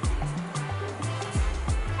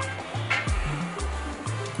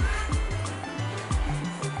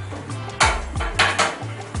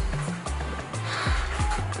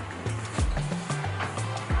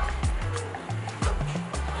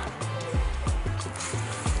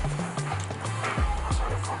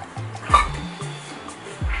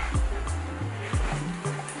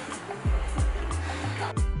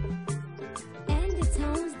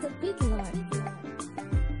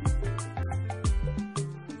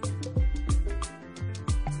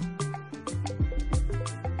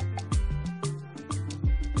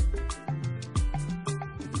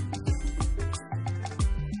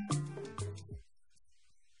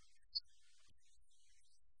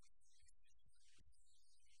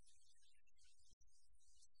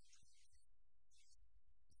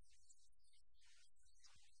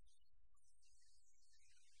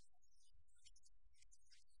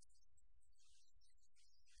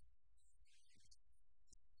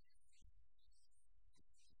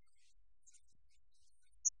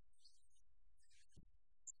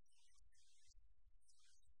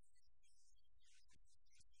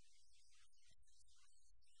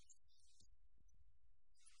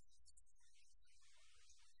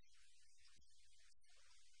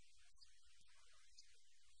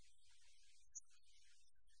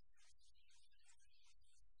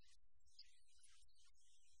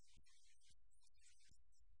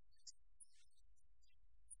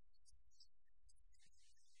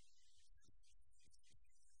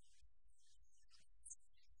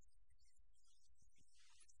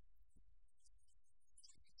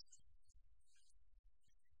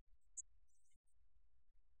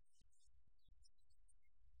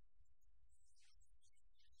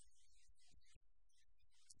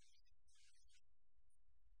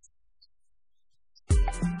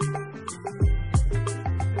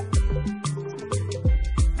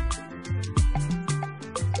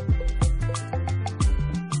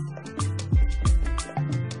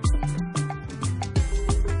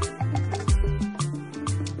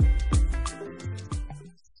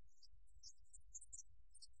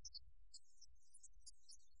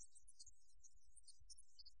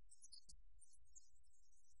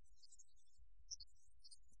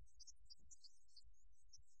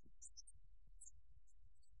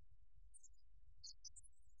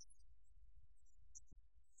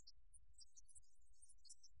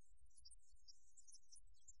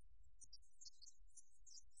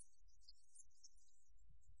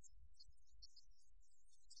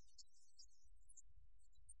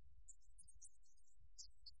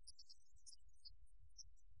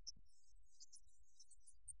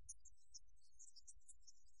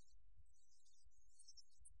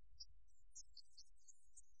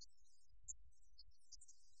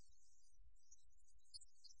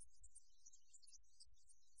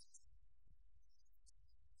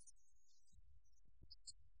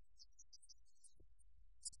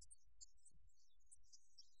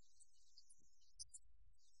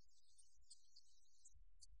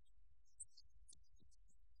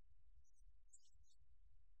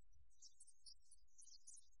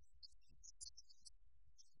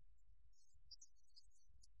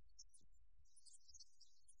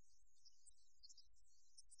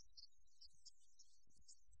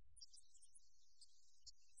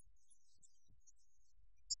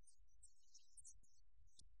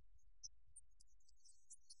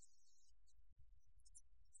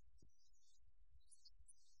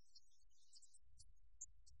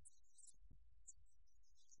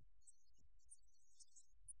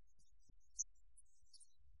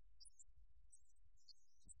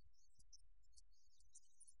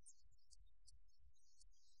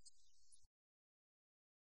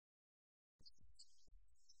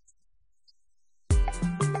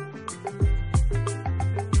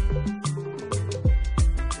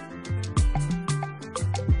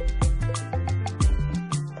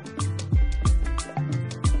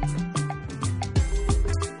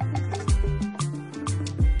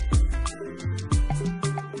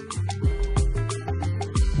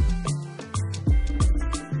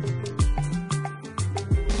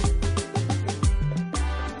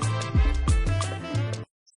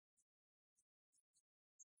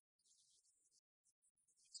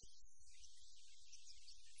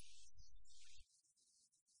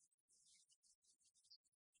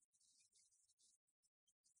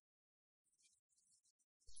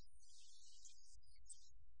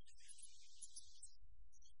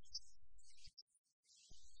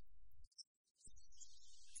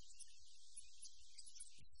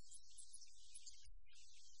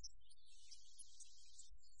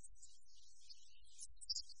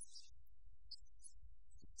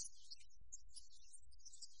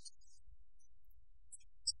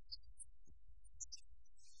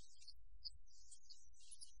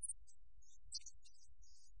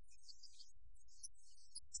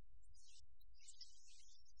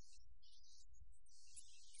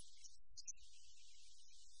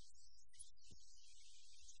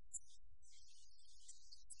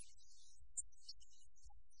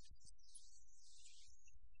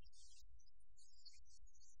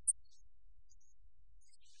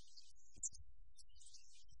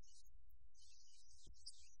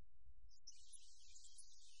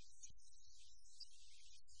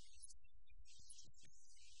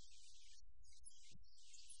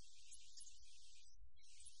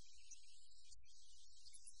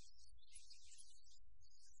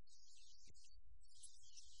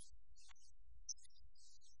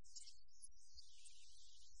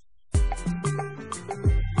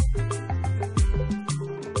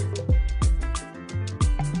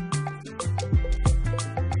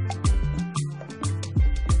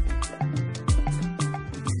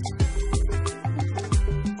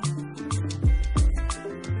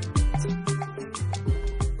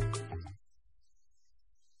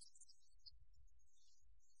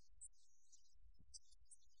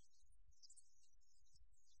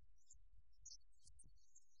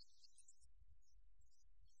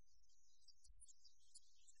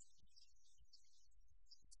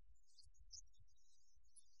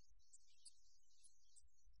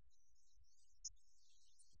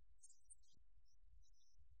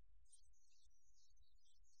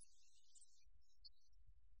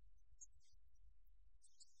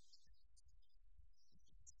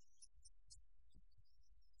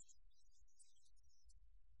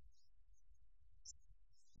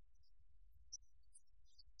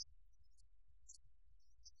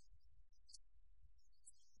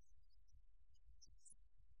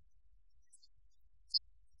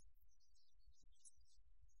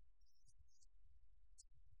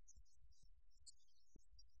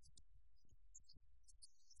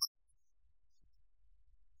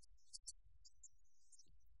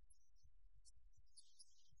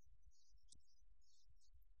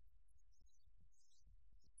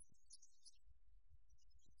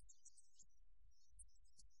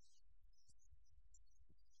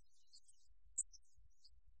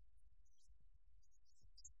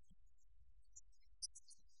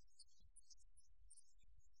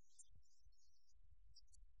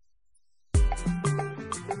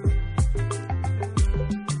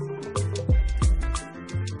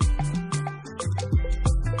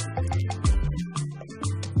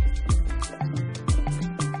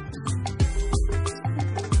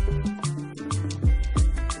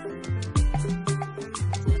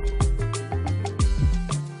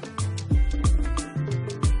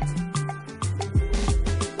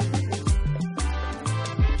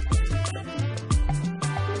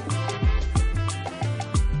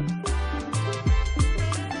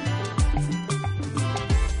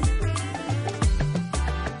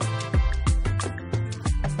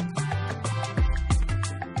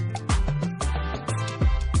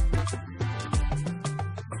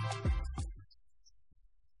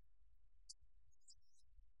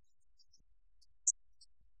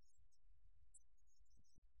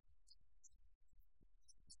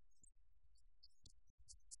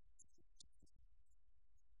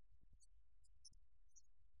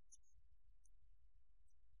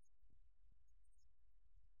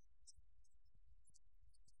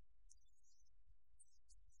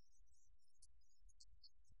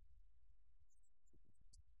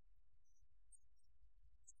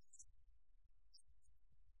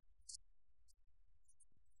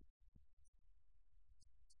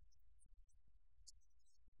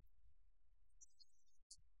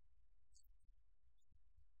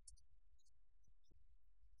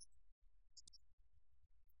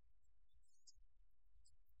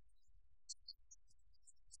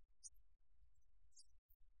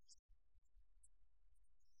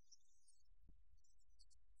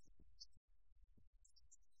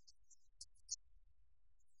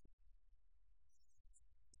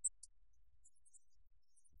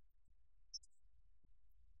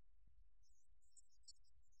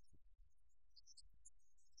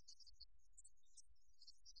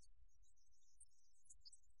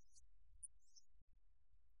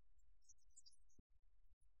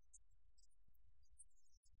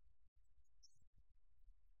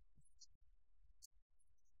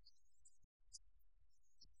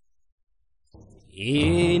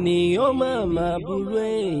 ènìyàn màmá burú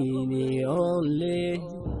ènìyàn lé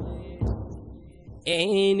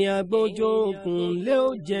ẹni agbójókun lé ó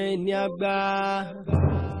jẹ ní àgbà.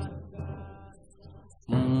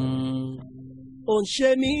 Ó ń ṣe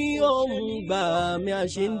mí òun gbà mí a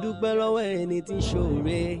ṣe ń dúpẹ́ lọ́wọ́ ẹni tí ń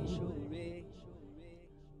ṣoore.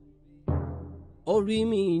 Orí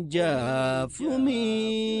mi jà fún mi.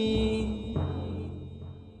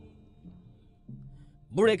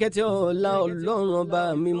 Búrẹ́kẹ́tẹ́ ọ̀la ọlọ́run ọba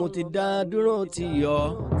mi mo ti dá dúró tì ọ́.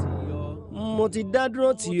 Mo ti dá dúró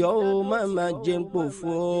tì ọ́ o má má jẹ́ ń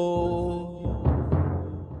pòfo.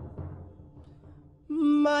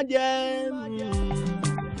 Má jẹ́ má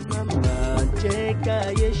jẹ́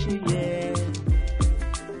káyé ṣe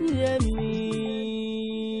yẹ mí.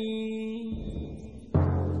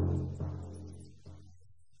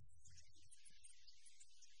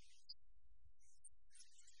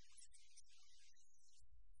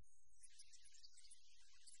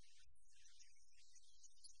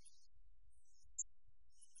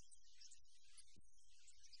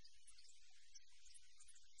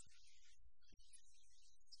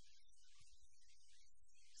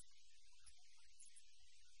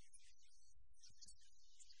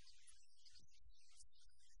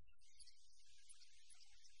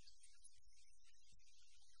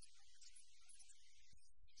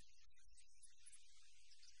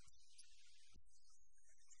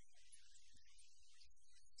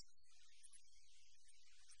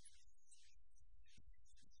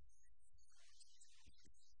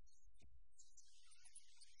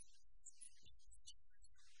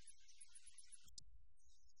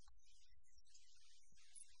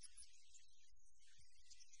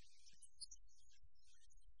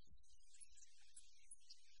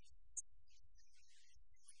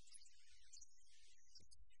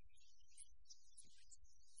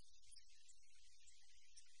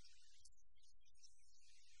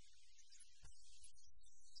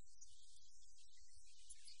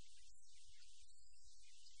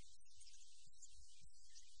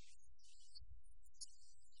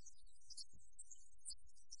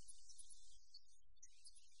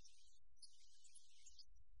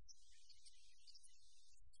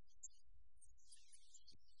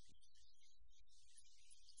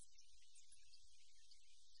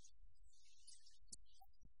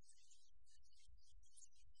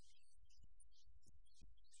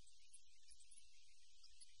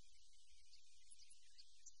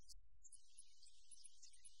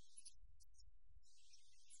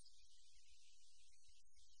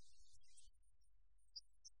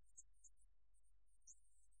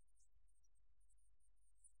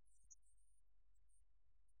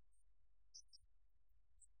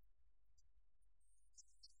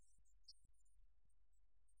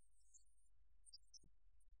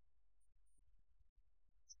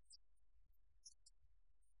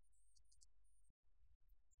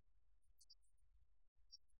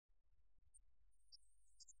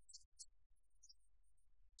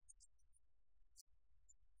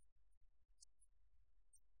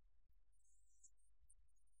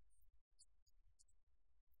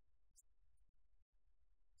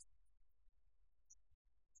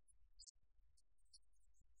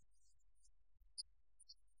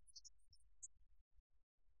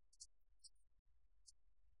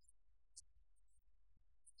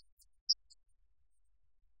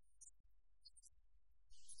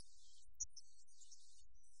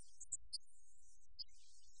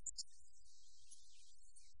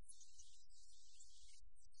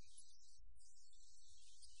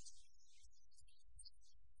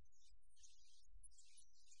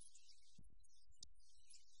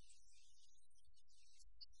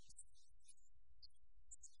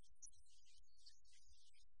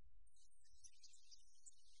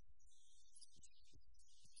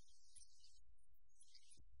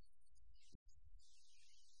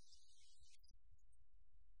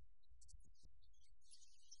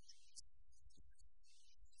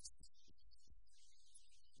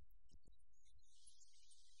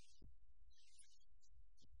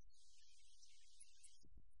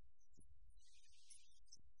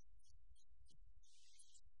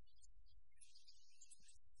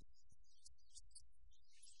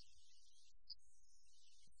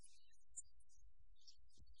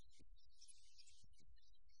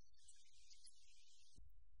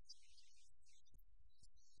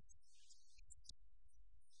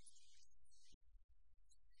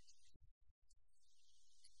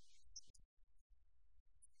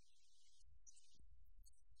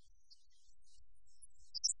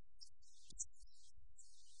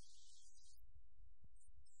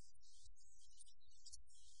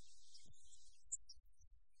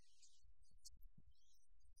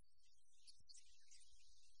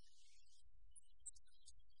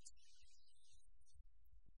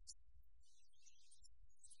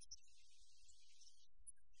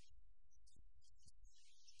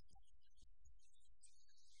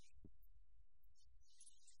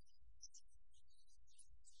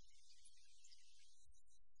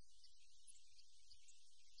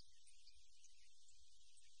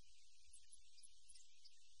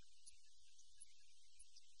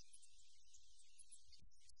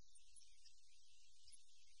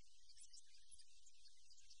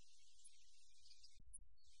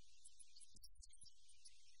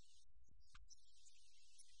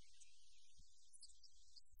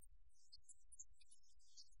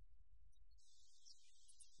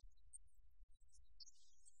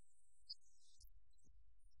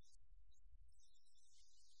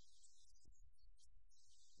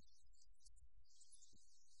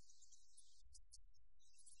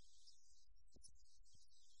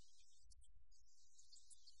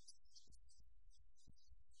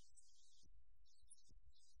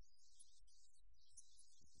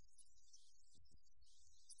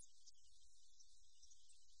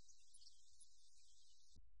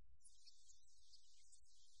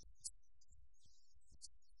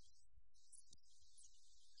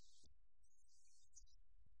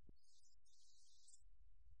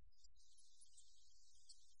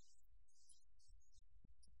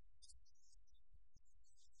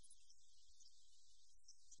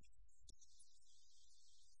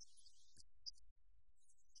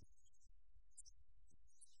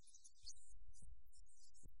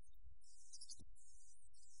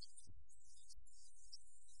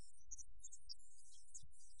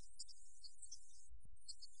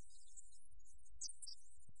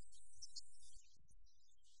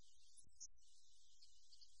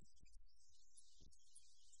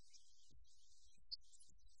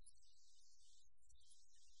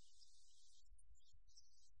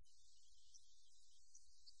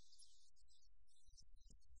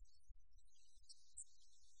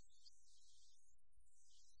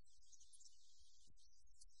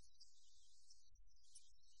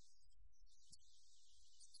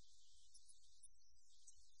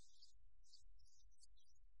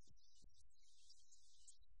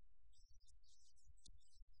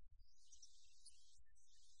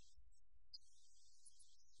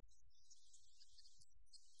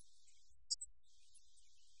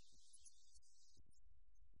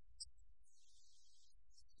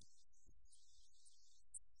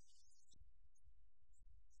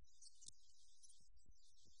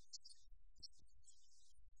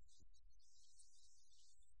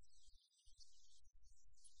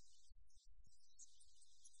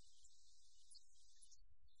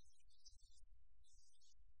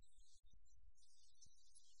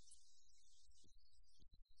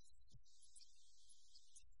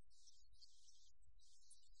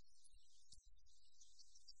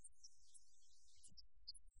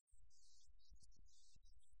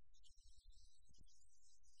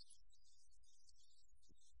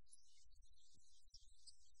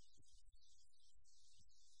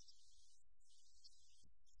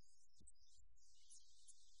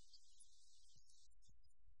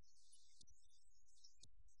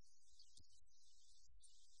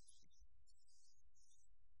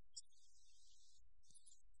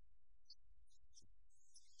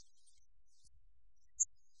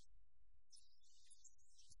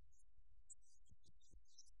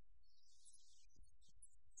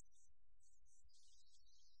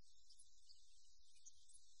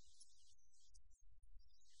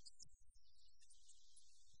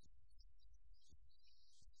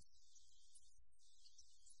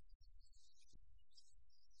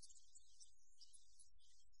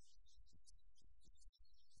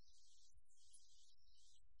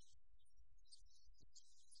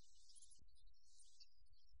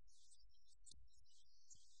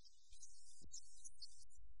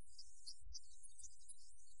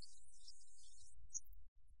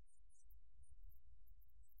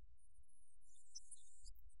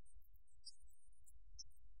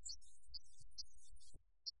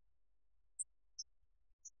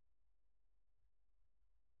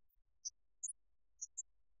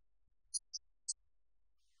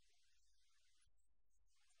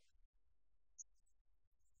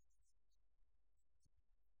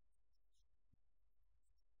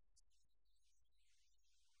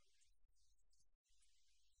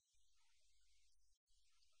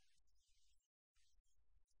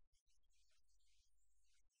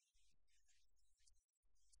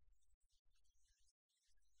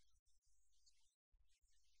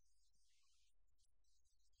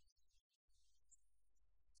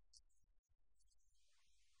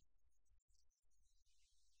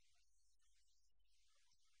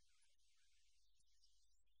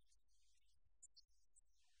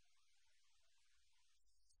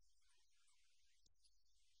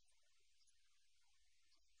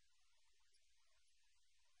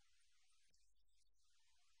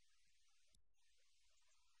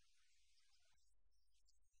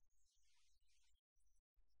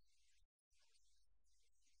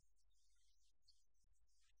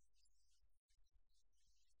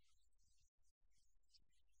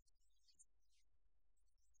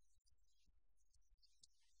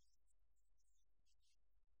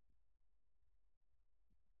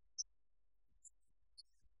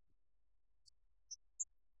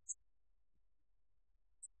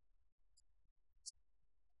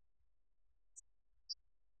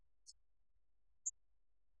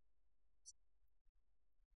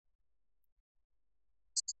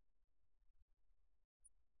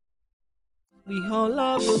 We all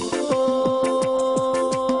have a go.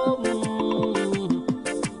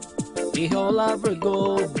 We all have a go.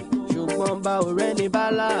 Ṣùgbọ́n bá ò rẹ́ni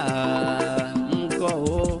bálá ńkọ́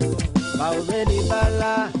o. Bá ò rẹ́ni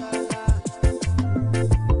bálá.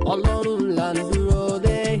 Ọlọ́run là ń dúró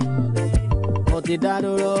dé. Mo ti dá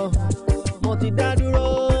dúró. Mo ti dá dúró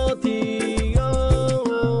tí yóò.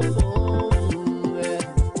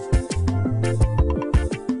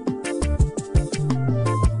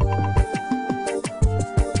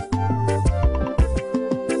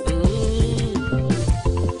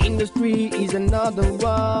 Industry is another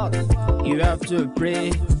world. You have to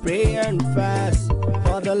pray, pray and fast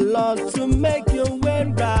for the Lord to make your way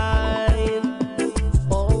right.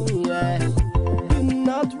 Oh yeah. Do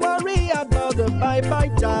not worry about the bye-bye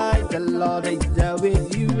time. The Lord is there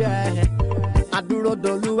with you. Yeah. Adúró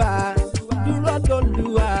d'Olúwa, dúró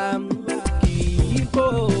d'Olúwa, kì í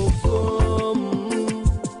fòfò.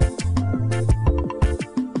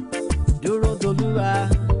 Dúró d'Olúwa,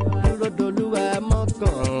 dúró d'Olúwa,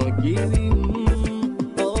 mọ́kàn kiri.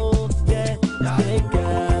 Oh yeah, stay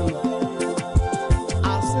calm.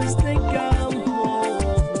 I say stay calm,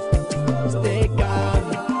 stay calm,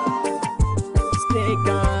 stay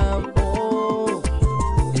calm. Oh,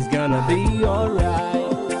 it's gonna be alright.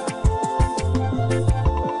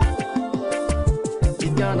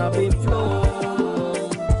 It's gonna be flow.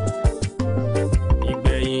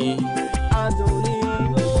 Ìgbẹ̀yìn adùnní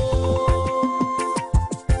o.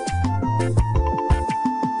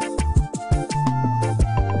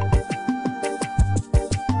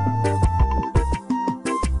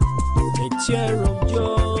 A tear of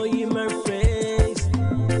joy in my face,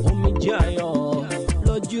 omijé ayọ̀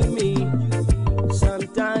lójú mi.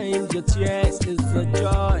 Sometimes your tears is for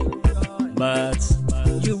joy, but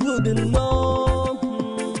you wouldn't know.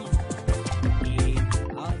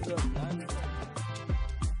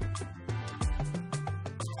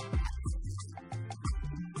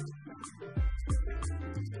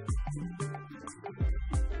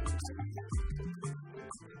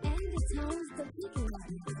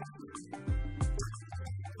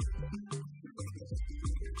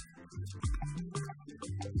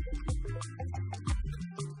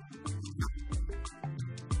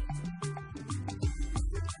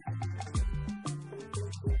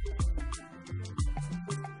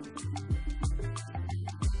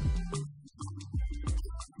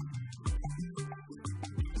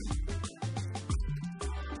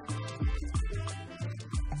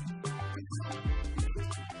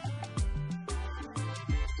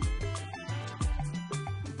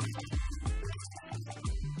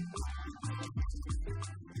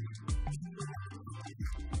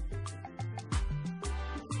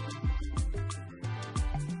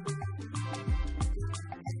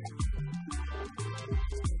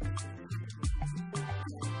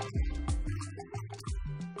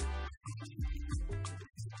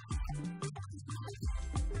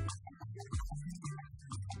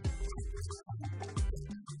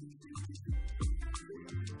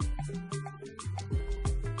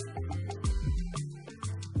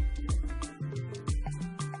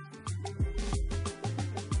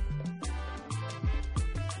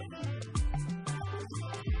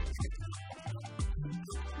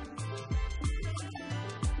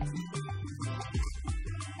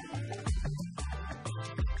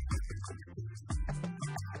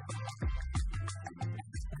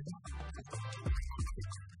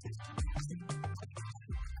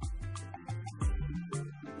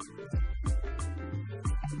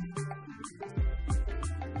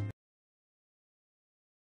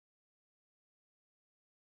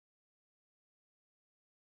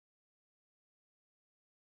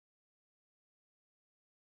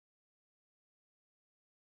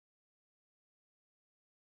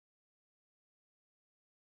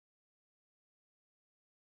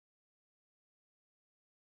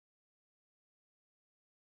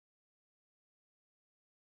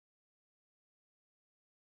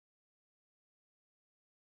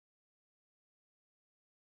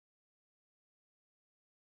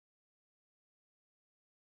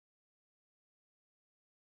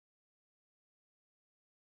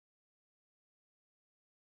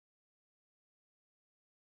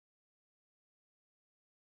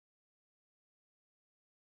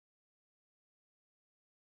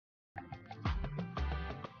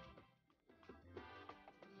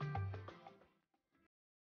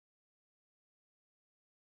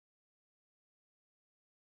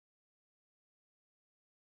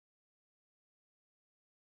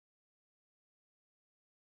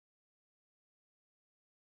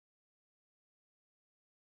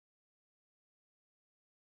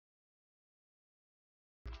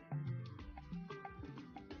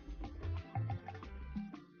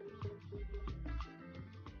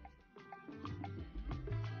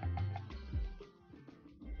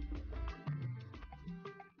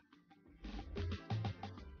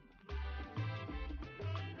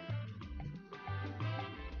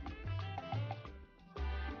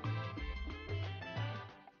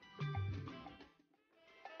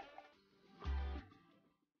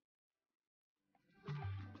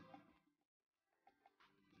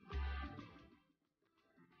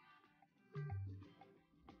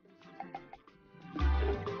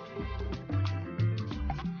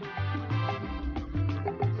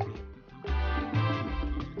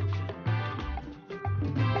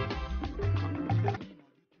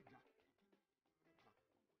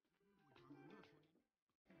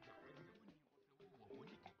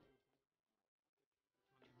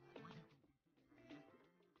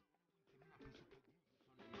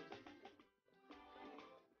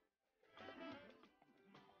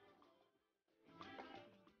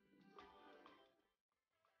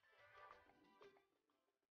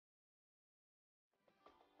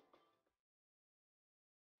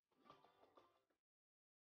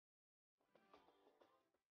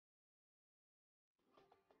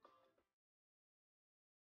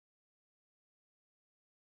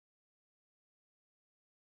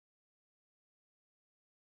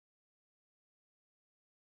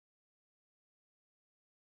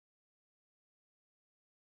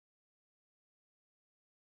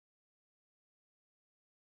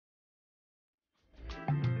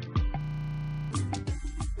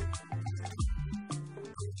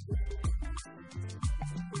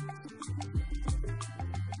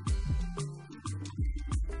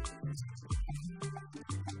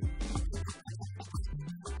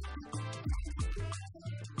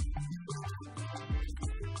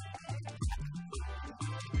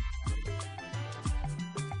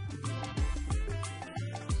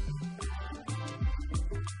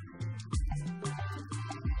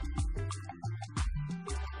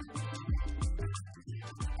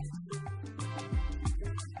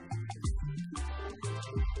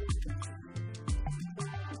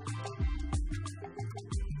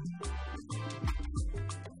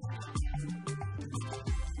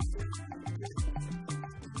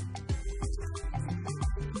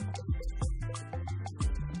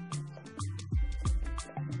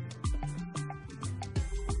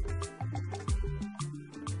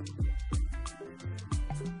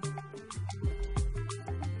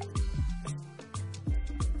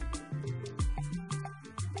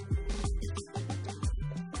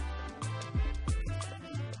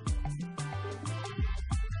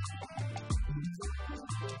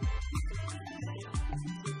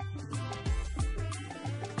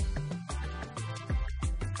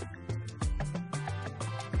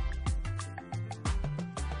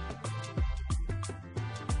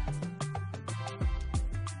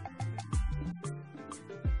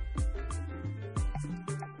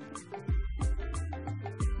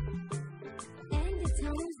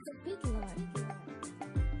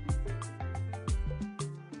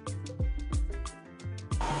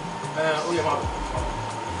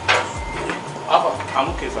 I'm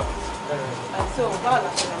okay, sir. So, báwo la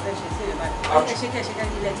ṣe lọ fẹ́ ṣe sí ìbàdàn? Ṣé kẹ́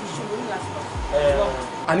ilẹ̀ ti ṣubú ní láti lọ?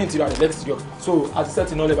 A ní interior àti exterior. So, a ti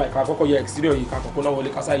set iná lẹ́bàá ìka àkọ́kọ́ yẹ exterior yìí ká kọ́kọ́ náà wọlé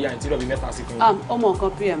kásá yá interior bíi mẹ́ta sí fún yín. Ọmọ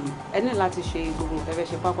nǹkan PM, ẹ ní láti ṣe gbogbo nǹkan fẹ́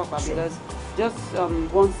ṣe pápápá because just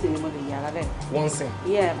one scene mo lè yàrá lẹ̀. One scene?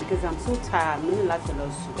 Yeah, because I'm so tired, mo ní láti lọ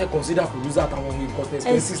sùn. Ẹ consider producer àtàwọn ohun nǹkan tẹ̀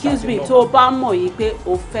expenses. Excuse me, tó o bá mọ̀ yìí pé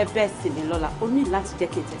o fẹ́ bẹ́ẹ̀ sì ní lọ́la, o ní láti jẹ́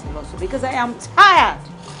kí n tètè lọ sùn because I am tired.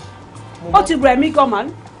 Ó ti rẹ̀ mí gan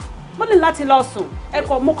man. Mo ní láti lọ sùn.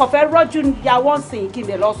 Mo kàn fẹ́ rọ́jú ya wọ́n sìn kí n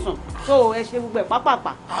lè lọ sùn. So ẹ ṣe gbogbo ẹ̀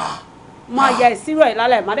pápápá. Mo ya ìsírọ̀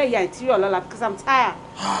ìlálẹ̀, má dẹ̀ ya ìtírọ̀ lọ́la because I'm tired.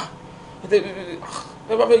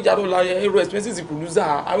 Ẹ bá fẹ́ jáde ọ̀la ẹ̀rọ expenses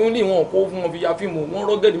producer àwọn ilé wọn kó fún wọn fi ya fíìmù wọn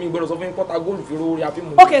rọ́gẹ́dì mi gbọ́dọ̀ sọ fún pọ́tà góòlù fi rówó ya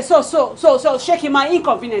fíìmù. Okay, so ṣé kí n máa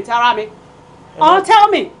inconvenient ara mi? Tell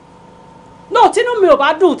me. No, tínú mi ò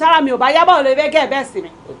bá dùn, tára mi ò bá yá báwo lè fẹ́ gẹ̀ bẹ́ẹ̀ sí mi.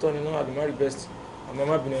 Òótọ́ ni náà àdìmárì best.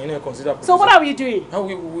 Mama been in consider. So what are we doing? Now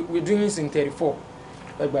we're doing scene 34.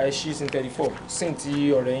 Like by she scene 34. Scene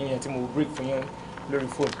tí ọ̀rẹ́ yín tí mo break fún yín lórí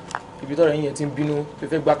phone. Ibi tó ọ̀rẹ́ yín tí ń bínú tó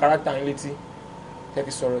fẹ́ gba character yín létí. Ẹ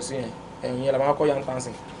fi sọ̀rọ̀ sí yẹn. Ẹ̀yin yẹn la máa kọ́ yan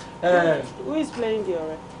dancing. Who is playing the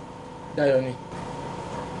ọ̀rẹ́? Dayo ni.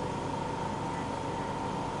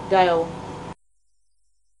 Dayo.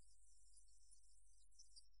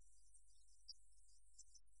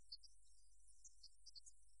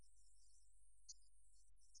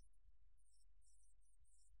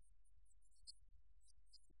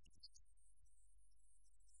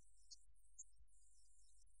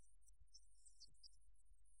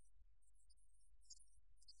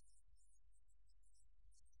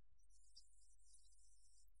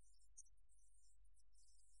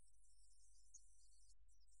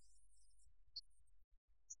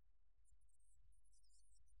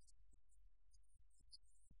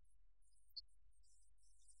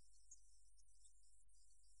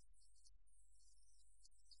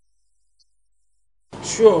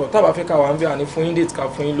 Sure, tá bá fẹ́ ká wà ń bẹ àní fún yín date ká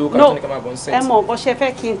fún yín lówó ká tún ní ká máa bọ̀ ń set. Ẹ mọ̀ bó ṣe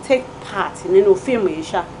fẹ́ kí n take part nínú fíìmù yìí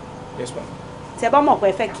ṣá. Yes ma'am. Tẹ́ bá mọ̀ pé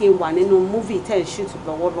ẹ fẹ́ kí n wà nínú movie tẹ́ ń shoot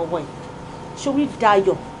lọ́wọ́lọ́wọ́ yìí. Ṣorí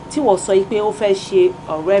Dayo tí wọ́n sọ pé ó fẹ́ ṣe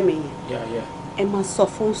ọ̀rẹ́ mi yẹn. Ẹ máa sọ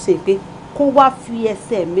fún ṣe pé kó wá fi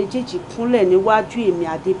ẹsẹ̀ méjèèjì kúnlẹ̀ níwájú èmi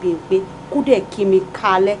Adébímpé kó dẹ̀ kí mi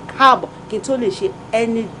kalẹ̀ káàbọ̀ kí n tó lè ṣe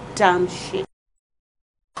any damn shit.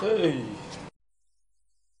 Hey.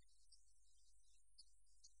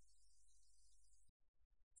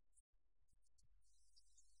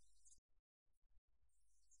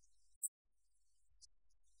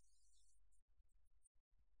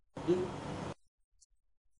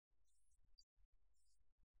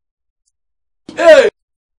 Hey!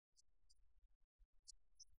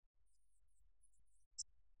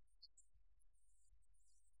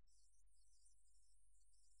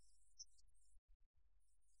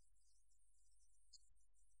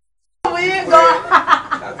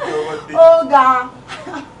 Oh God!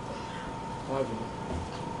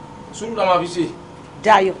 Sùúrù la máa fi ṣe.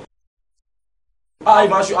 Dayo.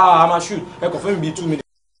 I'm a shoot. Ẹ kò fẹ́ mi bí 2 minutes.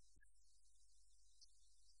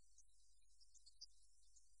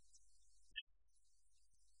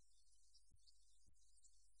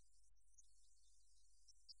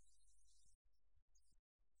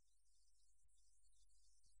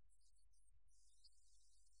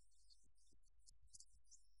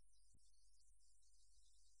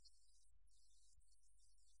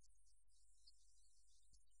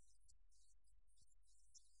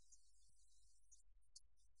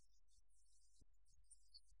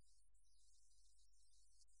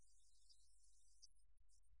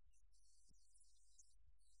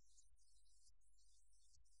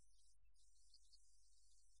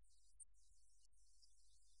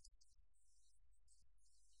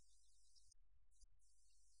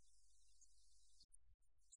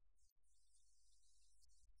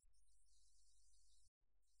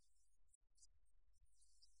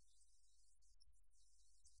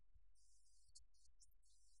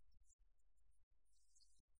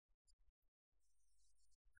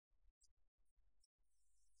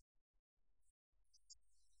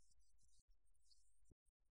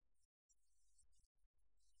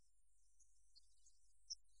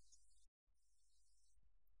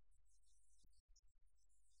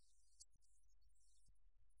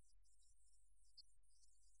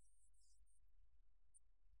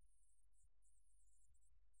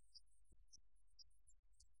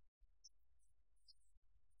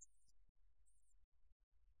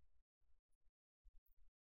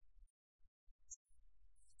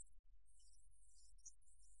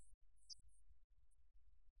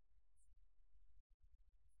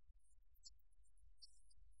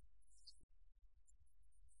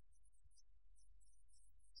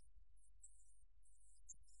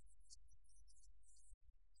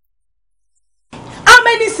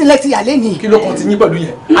 sílẹ̀ ti yà lẹ́yìn. kí ló kàn ti yín pẹ̀lú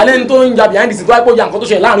yẹn alẹ́ ní tó ń ja behind the scene tó wáyé pé ó ya nǹkan tó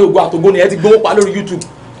ṣẹlẹ̀ láàrin Ògo àtògo nìyẹn ti gbówó pa lórí YouTube.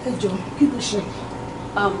 ẹ jọ kí ló ṣe.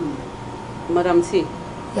 Madam T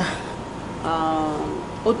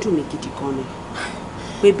ó dùn mí gidi gan ni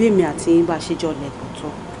pé bẹ́ẹ̀mi àti yín bá ṣe jọ lẹ́kọ̀ọ́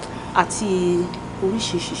tán àti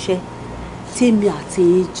oríṣiríṣi iṣẹ́ tèmi àti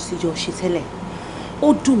yín ti jọ ṣe tẹ́lẹ̀ ó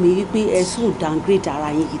dùn mí wípé ẹ sùn downgrade ara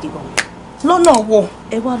yín gidi gan. lọ́nà wo.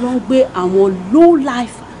 ẹ wá lọ ń gbé àwọn low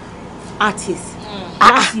life artists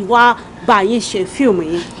láti wá bá yín ṣe fíìmù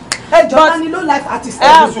yín. ẹ jọ ní low life artist.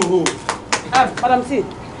 Madam T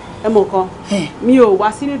ẹ mọ̀ nǹkan mi ò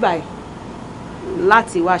wá sí bíbáyìí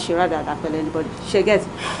láti wá ṣe rádàrá pẹ̀lú anybody ṣe get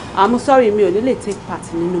I'm sorry mi ò ní lè take part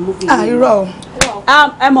nínú movie yìí. irọ́ o.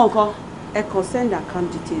 ẹ mọ̀ nǹkan ẹ kàn send account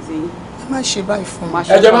details yín. ẹ má ṣe báyìí fún mi.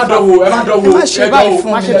 ẹ jẹ́ má dánwò ẹ má dánwò ẹ má ṣe báyìí fún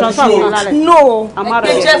mi. má ṣe transfer fún mi lálẹ́. no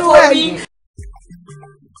ẹ jẹ́ fún mi.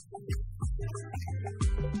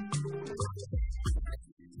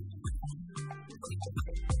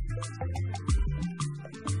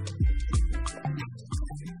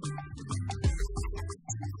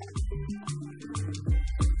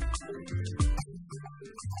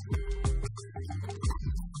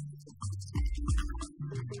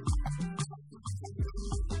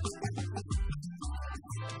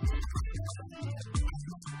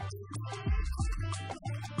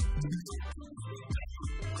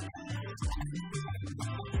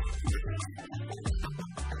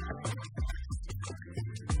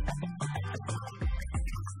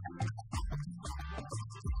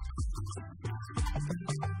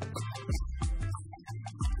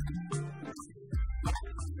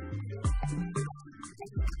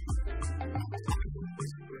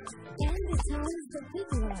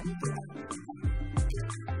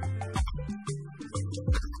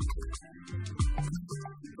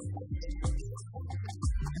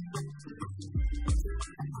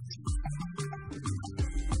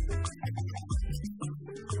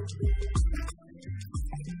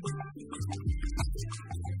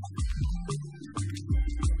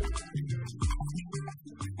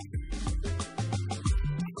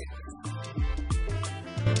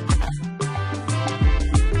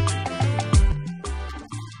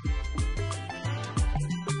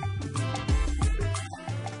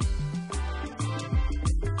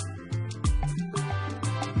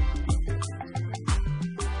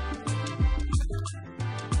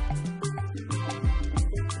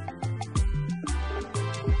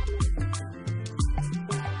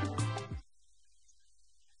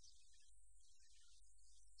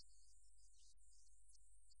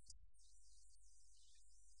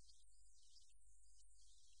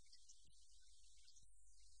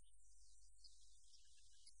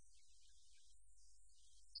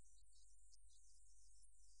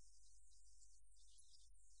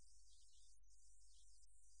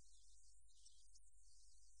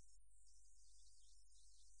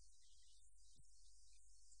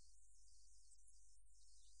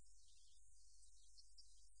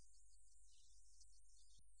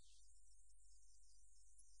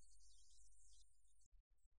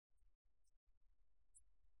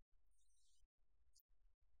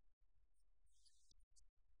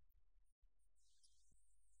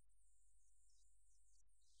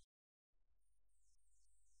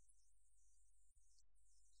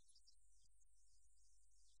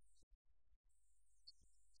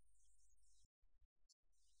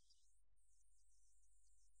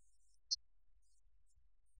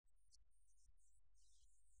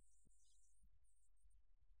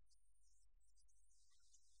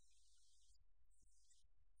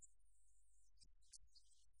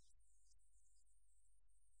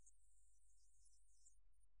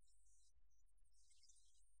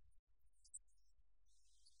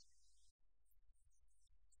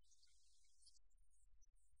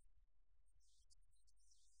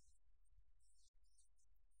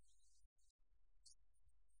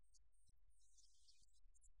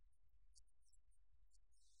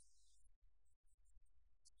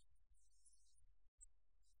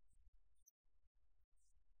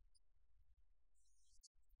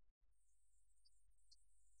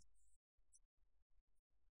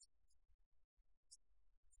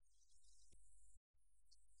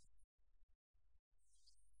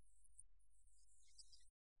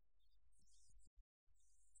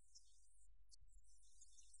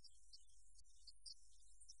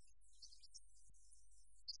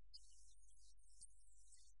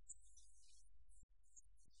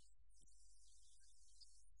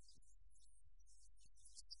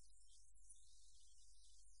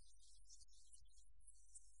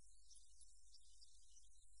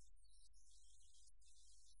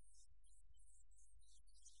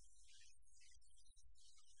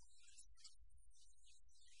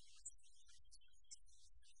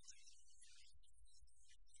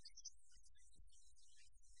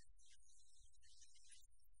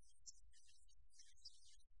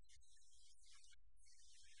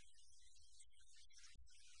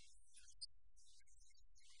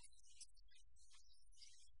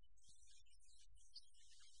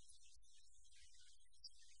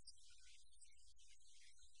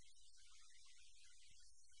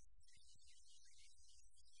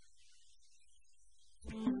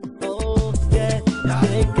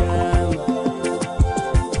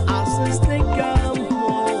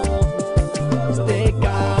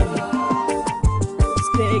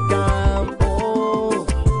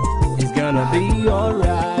 be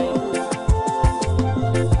alright.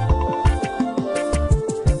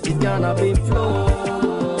 It's gonna be flow.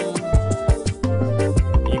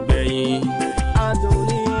 Ìgbẹ̀yìn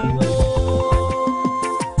adùnní o.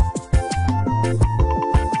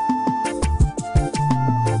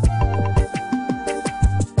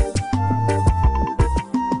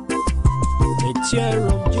 A tear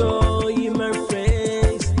of joy in my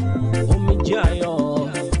face, omijé ayọ̀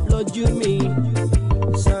lójú mi.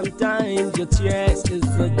 Sometimes your tears is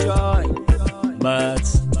for joy, but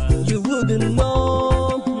you wouldn't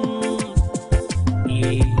know. He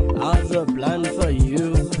has a plan for you.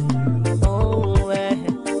 Oh,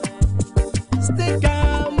 stay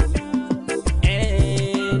calm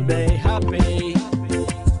and be happy.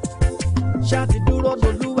 Ṣáàtì dúró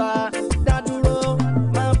d'Olúwa, dádúró,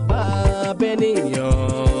 má bá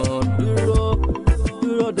bẹ́nìyàn dúró.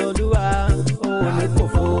 Dúró d'Olúwa, òun ní kò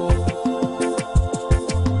fò.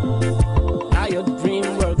 Now your dream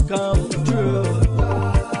will come true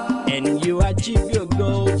and you achieve your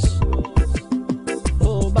goals.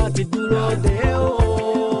 Oh, bá ti dúró dé o.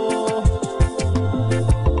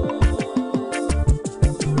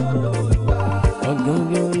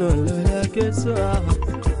 Ọ̀gángan náà ló yẹ kí sọ.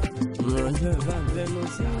 Ọjọ́ ìbá bẹnu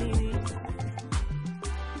sí i.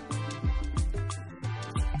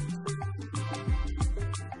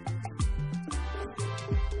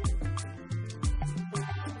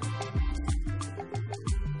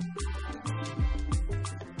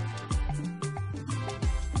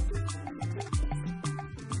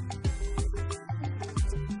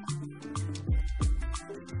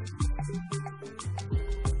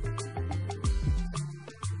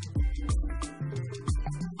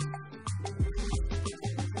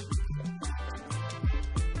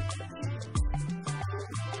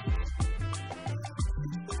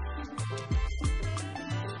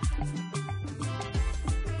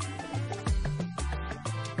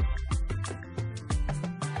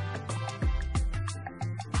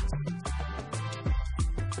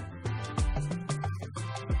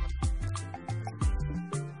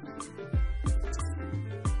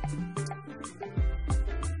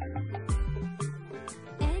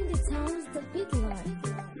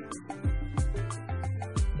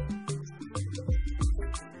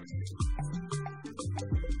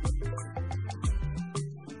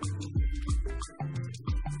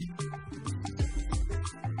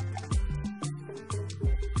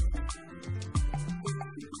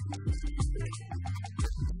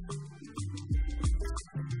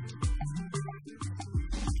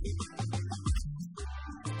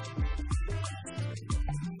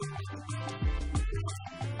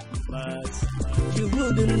 But you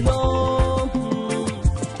wouldn't know.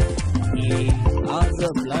 He has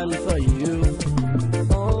a plan for you.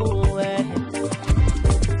 Oh,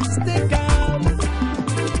 stay calm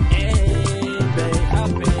and be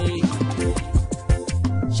happy.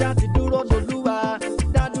 Ṣáàtì dúró d'Olúwa,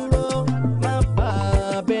 dádúró, má bá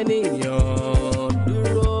bẹ́nìyàn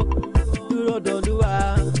dúró. Dúró d'Olúwa,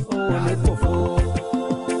 òun ní kò fò.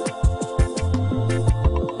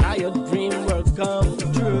 Now your dream will come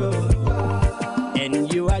true and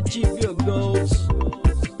you achieve your goals.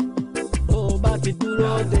 Oh, bá ti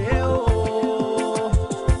dúró dé o.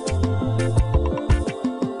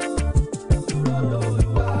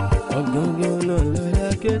 Ọ̀gángan náà ló yẹ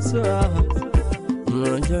kí sọ.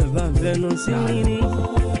 Ọjọ́ ìbá bẹnu sí i.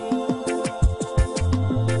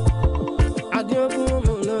 Adéọkùn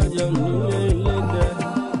ọmọ náà jọ nílé ẹlẹ́dẹ̀.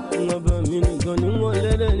 Ọba mi nìkan ni wọ́n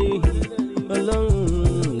lẹ́dẹ̀ ní. Ọlọ́run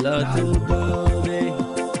látó dán.